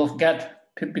 right? People forget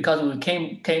because we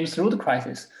came through the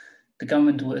crisis, the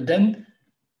government will then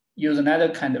use another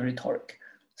kind of rhetoric.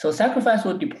 So sacrifice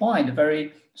was deployed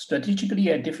very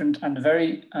strategically at different and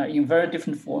very in very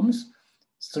different forms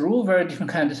through very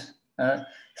different kinds of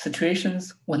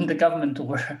situations when the government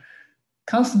were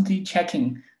constantly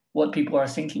checking what people are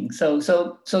thinking. So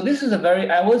this is a very,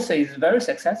 I would say, it's very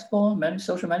successful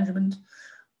social management,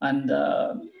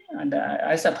 and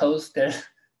I suppose there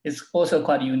is also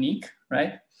quite unique,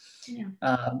 right? Yeah.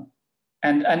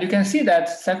 And you can see that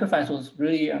sacrifice was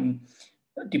really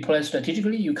deployed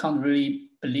strategically. You can't really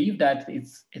believe that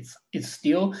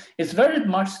it's very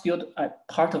much still a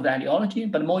part of the ideology,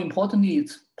 but more importantly,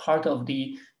 it's part of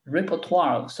the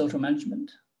repertoire of social management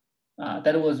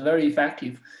that was very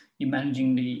effective in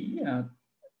managing the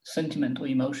sentiment or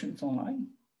emotions online.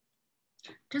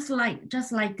 Just like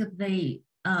the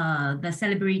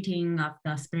celebrating of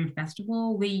the Spirit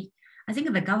Festival, I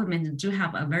think the government do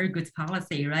have a very good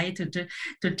policy, right?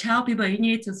 To tell people you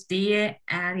need to stay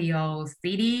at your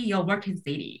city, your working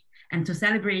city, and to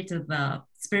celebrate the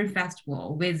Spirit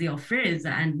Festival with your friends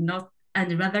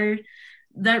rather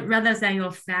than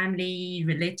your family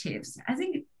relatives. I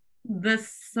think the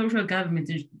social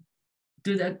government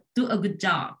do a good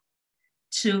job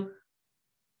to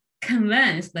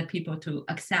convince the people to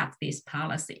accept this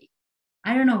policy.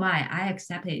 I don't know why I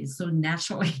accept it so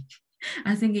naturally.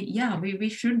 I think, yeah, we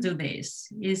should do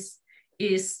this. Is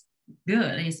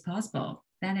good, it's possible.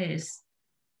 That is,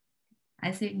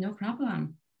 I think, no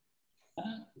problem.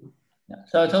 Yeah,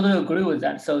 so I totally agree with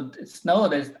that. So it's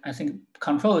nowadays, I think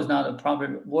control is not a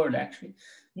proper word actually.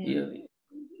 Yeah.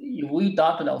 We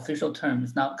adopted the official term,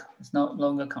 it's no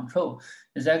longer control.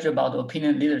 It's actually about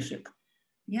opinion leadership.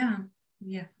 Yeah,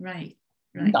 right.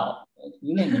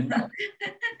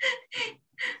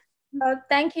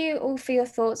 Thank you all for your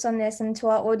thoughts on this, and to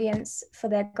our audience for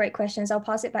their great questions. I'll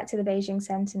pass it back to the Beijing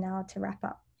Center now to wrap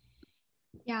up.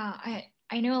 Yeah,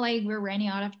 I know like we're running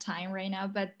out of time right now,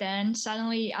 but then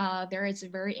suddenly there is a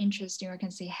very interesting, I can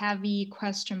say, heavy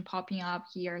question popping up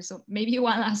here. So maybe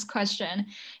one last question.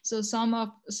 So some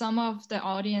of the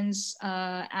audience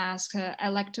ask, I'd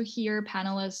like to hear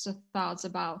panelists' thoughts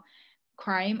about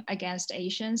crime against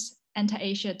Asians,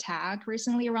 anti-Asia attack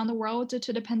recently around the world due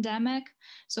to the pandemic.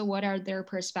 So what are their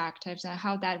perspectives and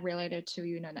how that related to,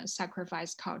 you know, the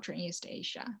sacrifice culture in East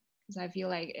Asia? Because I feel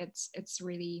like it's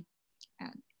really,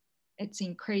 it's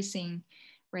increasing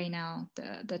right now,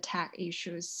 the attack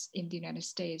issues in the United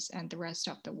States and the rest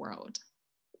of the world.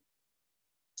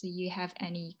 Do you have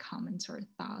any comments or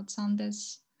thoughts on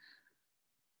this?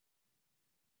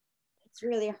 It's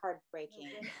really heartbreaking.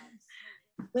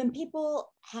 When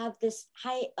people have this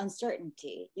high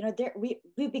uncertainty, you know,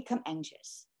 we become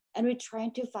anxious and we're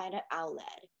trying to find an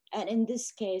outlet. And in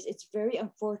this case, it's very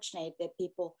unfortunate that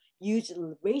people use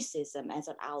racism as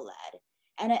an outlet.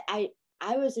 And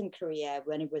I was in Korea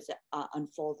when it was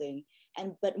unfolding,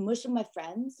 but most of my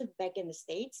friends back in the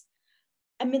States,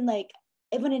 I mean, like,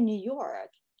 even in New York,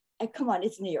 come on,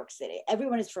 it's New York City.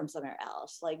 Everyone is from somewhere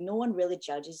else. Like, no one really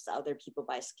judges other people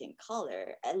by skin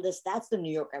color. At least that's the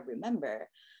New York I remember.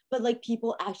 But like,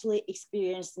 people actually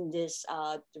experiencing this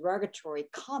derogatory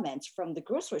comments from the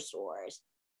grocery stores.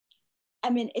 I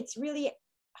mean, it's really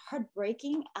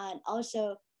heartbreaking. And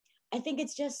also, I think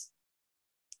it's just,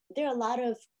 there are a lot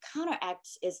of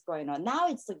counteracts is going on. Now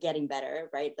it's getting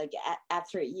better, right? Like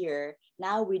after a year,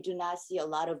 now we do not see a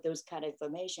lot of those kind of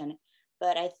information.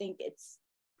 But I think it's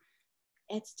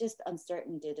just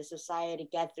uncertainty. The society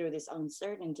get through this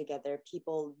uncertainty together.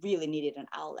 People really needed an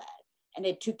outlet, and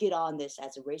they took it on this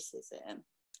as a racism,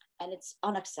 and it's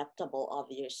unacceptable,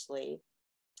 obviously.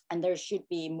 and there should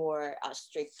be more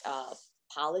strict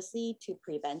policy to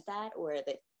prevent that, or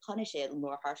they punish it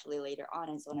more harshly later on,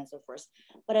 and so on and so forth.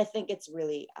 But I think it's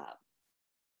really,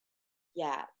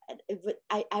 I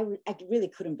really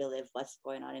couldn't believe what's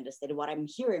going on in the state. What I'm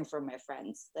hearing from my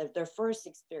friends, their first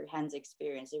hands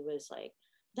experience, it was like,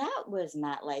 that was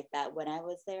not like that when I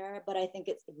was there. But I think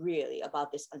it's really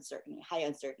about this uncertainty, high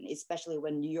uncertainty, especially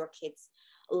when New York hits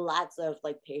lots of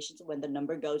like patients, when the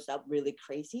number goes up really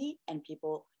crazy and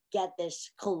people get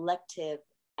this collective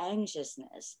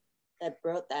anxiousness that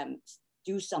brought them to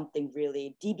do something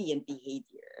really deviant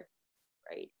behavior,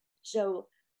 right? So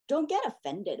don't get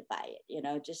offended by it, you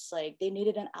know, just like they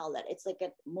needed an outlet. It's like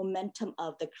a momentum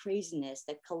of the craziness,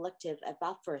 the collective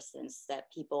effervescence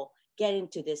that people get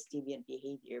into this deviant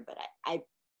behavior. But I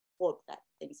hope that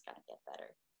things gonna get better.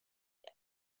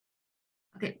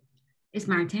 Yeah. Okay, it's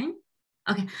my turn.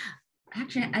 Okay,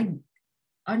 actually,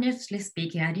 honestly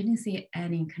speaking, I didn't see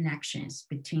any connections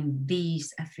between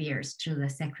these affairs to the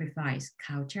sacrifice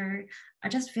culture. I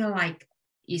just feel like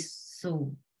it's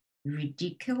so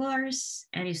ridiculous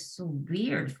and it's so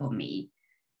weird for me.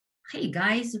 Hey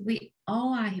guys, we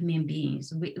all are human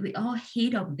beings. We all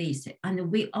hate of this,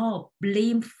 and we all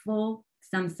blame for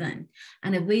something,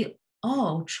 and we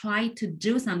all try to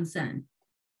do something.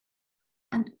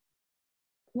 And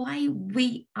why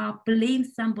we are blame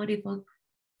somebody for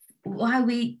why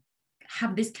we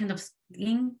have this kind of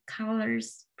skin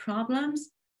colors problems?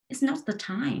 It's not the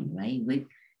time, right? We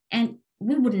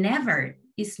would never.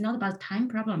 It's not about time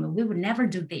problem. We would never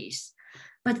do this.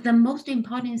 But the most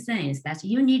important thing is that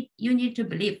you need to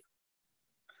believe,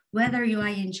 whether you are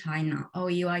in China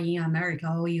or you are in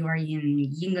America or you are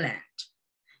in England,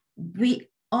 we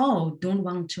all don't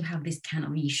want to have this kind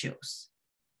of issues.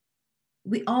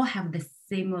 We all have the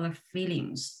similar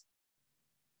feelings.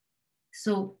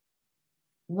 So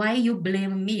why you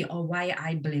blame me or why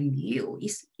I blame you,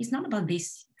 it's not about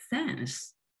this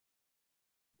sense.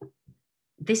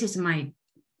 This is my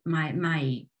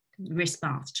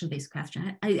response to this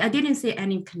question. I didn't see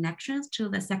any connections to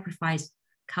the sacrifice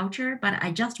culture, but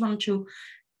I just want to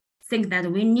think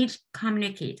that we need to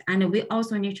communicate, and we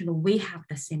also need to know we have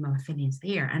the similar feelings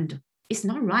here, and it's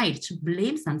not right to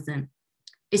blame something,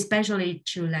 especially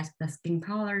to let the skin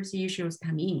colors issues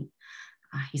come in.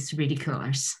 It's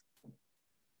ridiculous.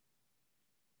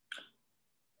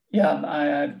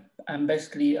 Yeah, I'm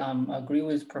basically agree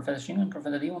with Professor Xing and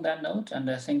Professor Li on that note,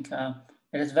 and I think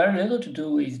it has very little to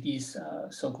do with these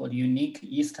so-called unique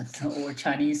Eastern or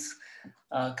Chinese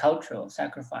cultural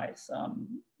sacrifice.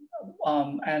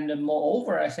 And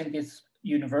moreover, I think it's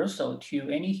universal to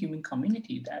any human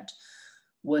community that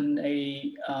when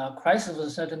a crisis of a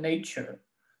certain nature,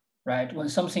 right, when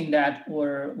something that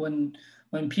when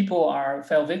people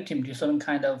fell victim to some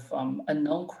kind of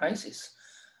unknown crisis,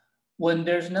 when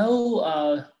there's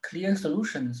no clear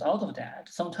solutions out of that,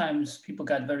 sometimes people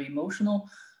get very emotional,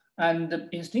 and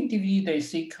instinctively they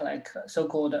seek like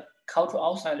so-called cultural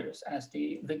outsiders as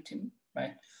the victim,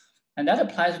 right? And that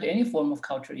applies to any form of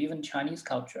culture, even Chinese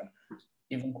culture,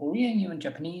 even Korean, even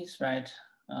Japanese, right?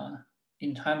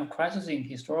 In time of crisis, in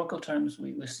historical terms,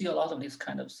 we see a lot of these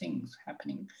kind of things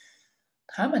happening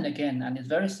time and again, and it's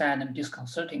very sad and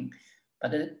disconcerting.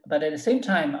 But at the same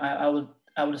time, I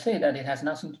would say that it has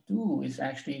nothing to do with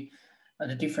actually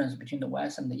the difference between the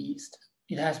West and the East.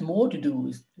 It has more to do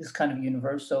with this kind of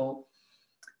universal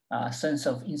sense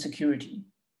of insecurity,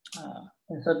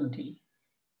 uncertainty,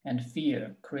 and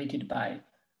fear created by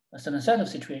a certain set of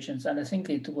situations. And I think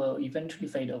it will eventually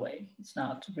fade away. It's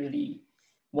not really,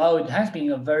 while it has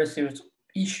been a very serious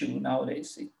issue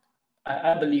nowadays,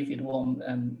 I believe it won't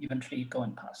eventually go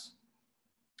and pass.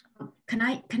 Can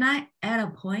I add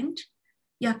a point?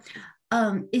 Yeah,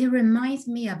 it reminds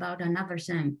me about another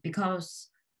thing, because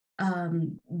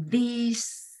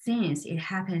these things, it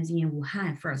happens in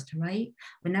Wuhan first, right?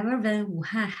 When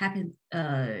Wuhan happens,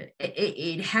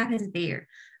 it happens there.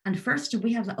 And first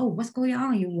we have, oh, what's going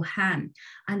on in Wuhan?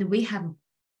 And we have,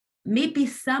 maybe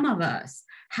some of us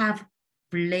have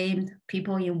blamed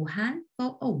people in Wuhan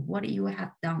for, oh, what you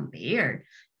have done there?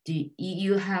 Do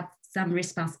you have some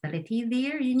responsibility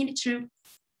there? You need to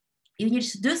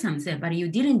do something, but you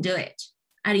didn't do it.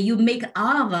 And you make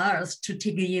all of us to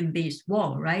take in this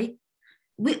war, right?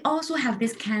 We also have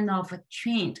this kind of a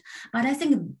trend, but I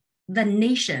think the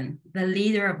nation, the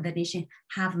leader of the nation,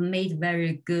 have made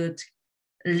very good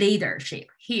leadership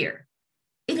here.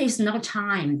 It is not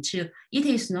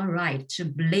right to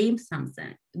blame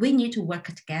something. We need to work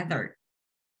together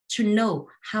to know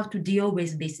how to deal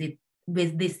with this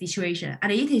situation.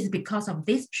 And it is because of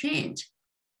this change,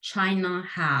 China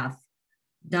have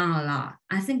done a lot.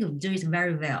 I think do it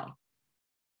very well.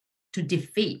 to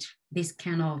defeat this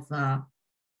kind of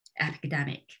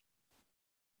epidemic.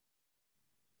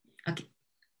 Okay.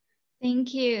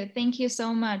 Thank you. Thank you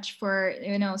so much for,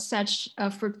 such a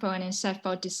fruitful and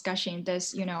insightful discussion.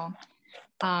 This,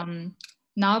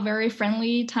 not very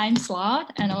friendly time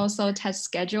slot and also test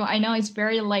schedule. I know it's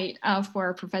very late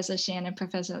for Professor Shan and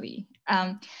Professor Lee.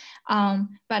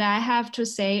 But I have to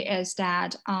say is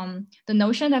that the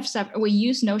notion of, we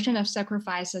use notion of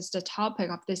sacrifice as the topic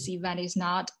of this event is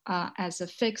not as a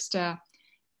fixed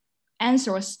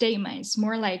answer or statement. It's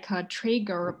more like a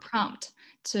trigger or prompt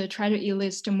to try to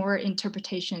elicit more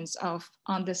interpretations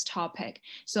on this topic.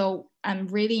 So I'm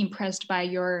really impressed by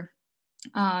your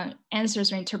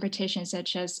answers or interpretations,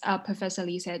 such as Professor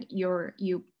Lee said,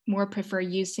 you more prefer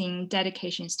using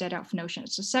dedication instead of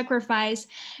notions of sacrifice.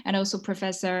 And also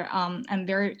Professor, I'm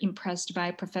very impressed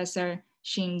by Professor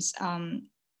Shin's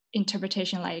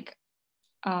interpretation, like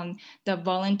the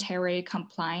voluntary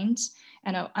compliance.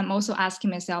 And I'm also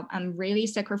asking myself, I'm really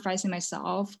sacrificing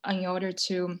myself in order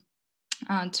to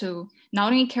not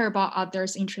only care about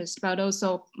others' interests, but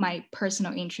also my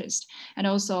personal interest. And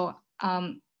also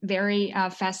very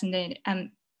fascinated, and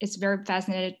it's very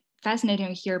fascinating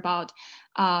to hear about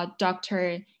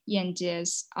Dr.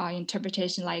 Yanjie's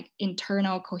interpretation, like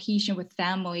internal cohesion with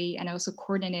family and also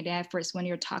coordinated efforts when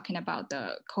you're talking about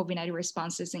the COVID-19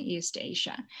 responses in East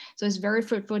Asia. So it's very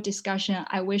fruitful discussion.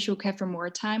 I wish we could have more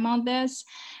time on this.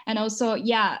 And also,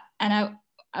 yeah, and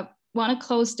I want to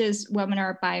close this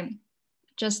webinar by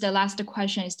just the last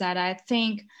question is that I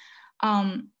think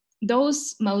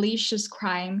those malicious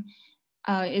crime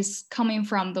is coming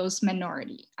from those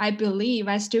minority. I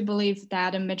still believe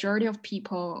that a majority of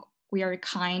people, we are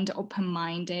kind,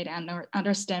 open-minded, and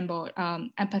understandable,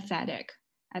 empathetic,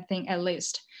 I think at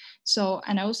least. So,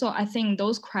 and also I think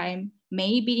those crime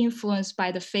may be influenced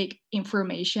by the fake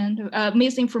information,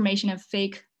 misinformation and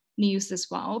fake news as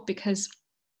well, because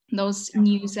those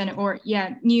news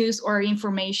or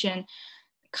information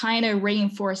kind of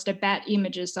reinforce the bad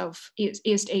images of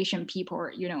East Asian people,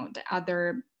 or, the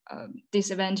other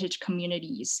disadvantaged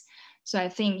communities. So I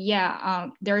think,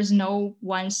 there is no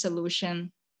one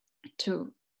solution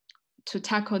to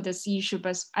tackle this issue,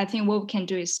 but I think what we can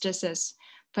do is, just as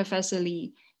Professor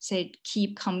Lee said,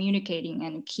 keep communicating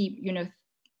and keep,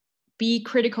 be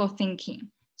critical thinking.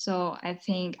 So I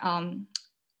think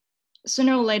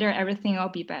sooner or later, everything will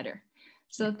be better.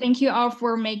 So thank you all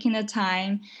for making the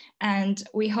time. And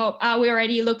we hope, we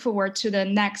already look forward to the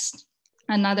next,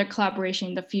 another collaboration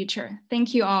in the future.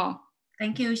 Thank you all.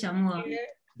 Thank you, Xiaomo.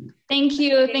 Thank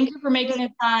you. Thank you for making the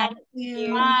time. Thank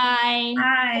you. Bye.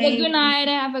 Bye. Have a good night.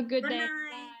 Have a good day. Night.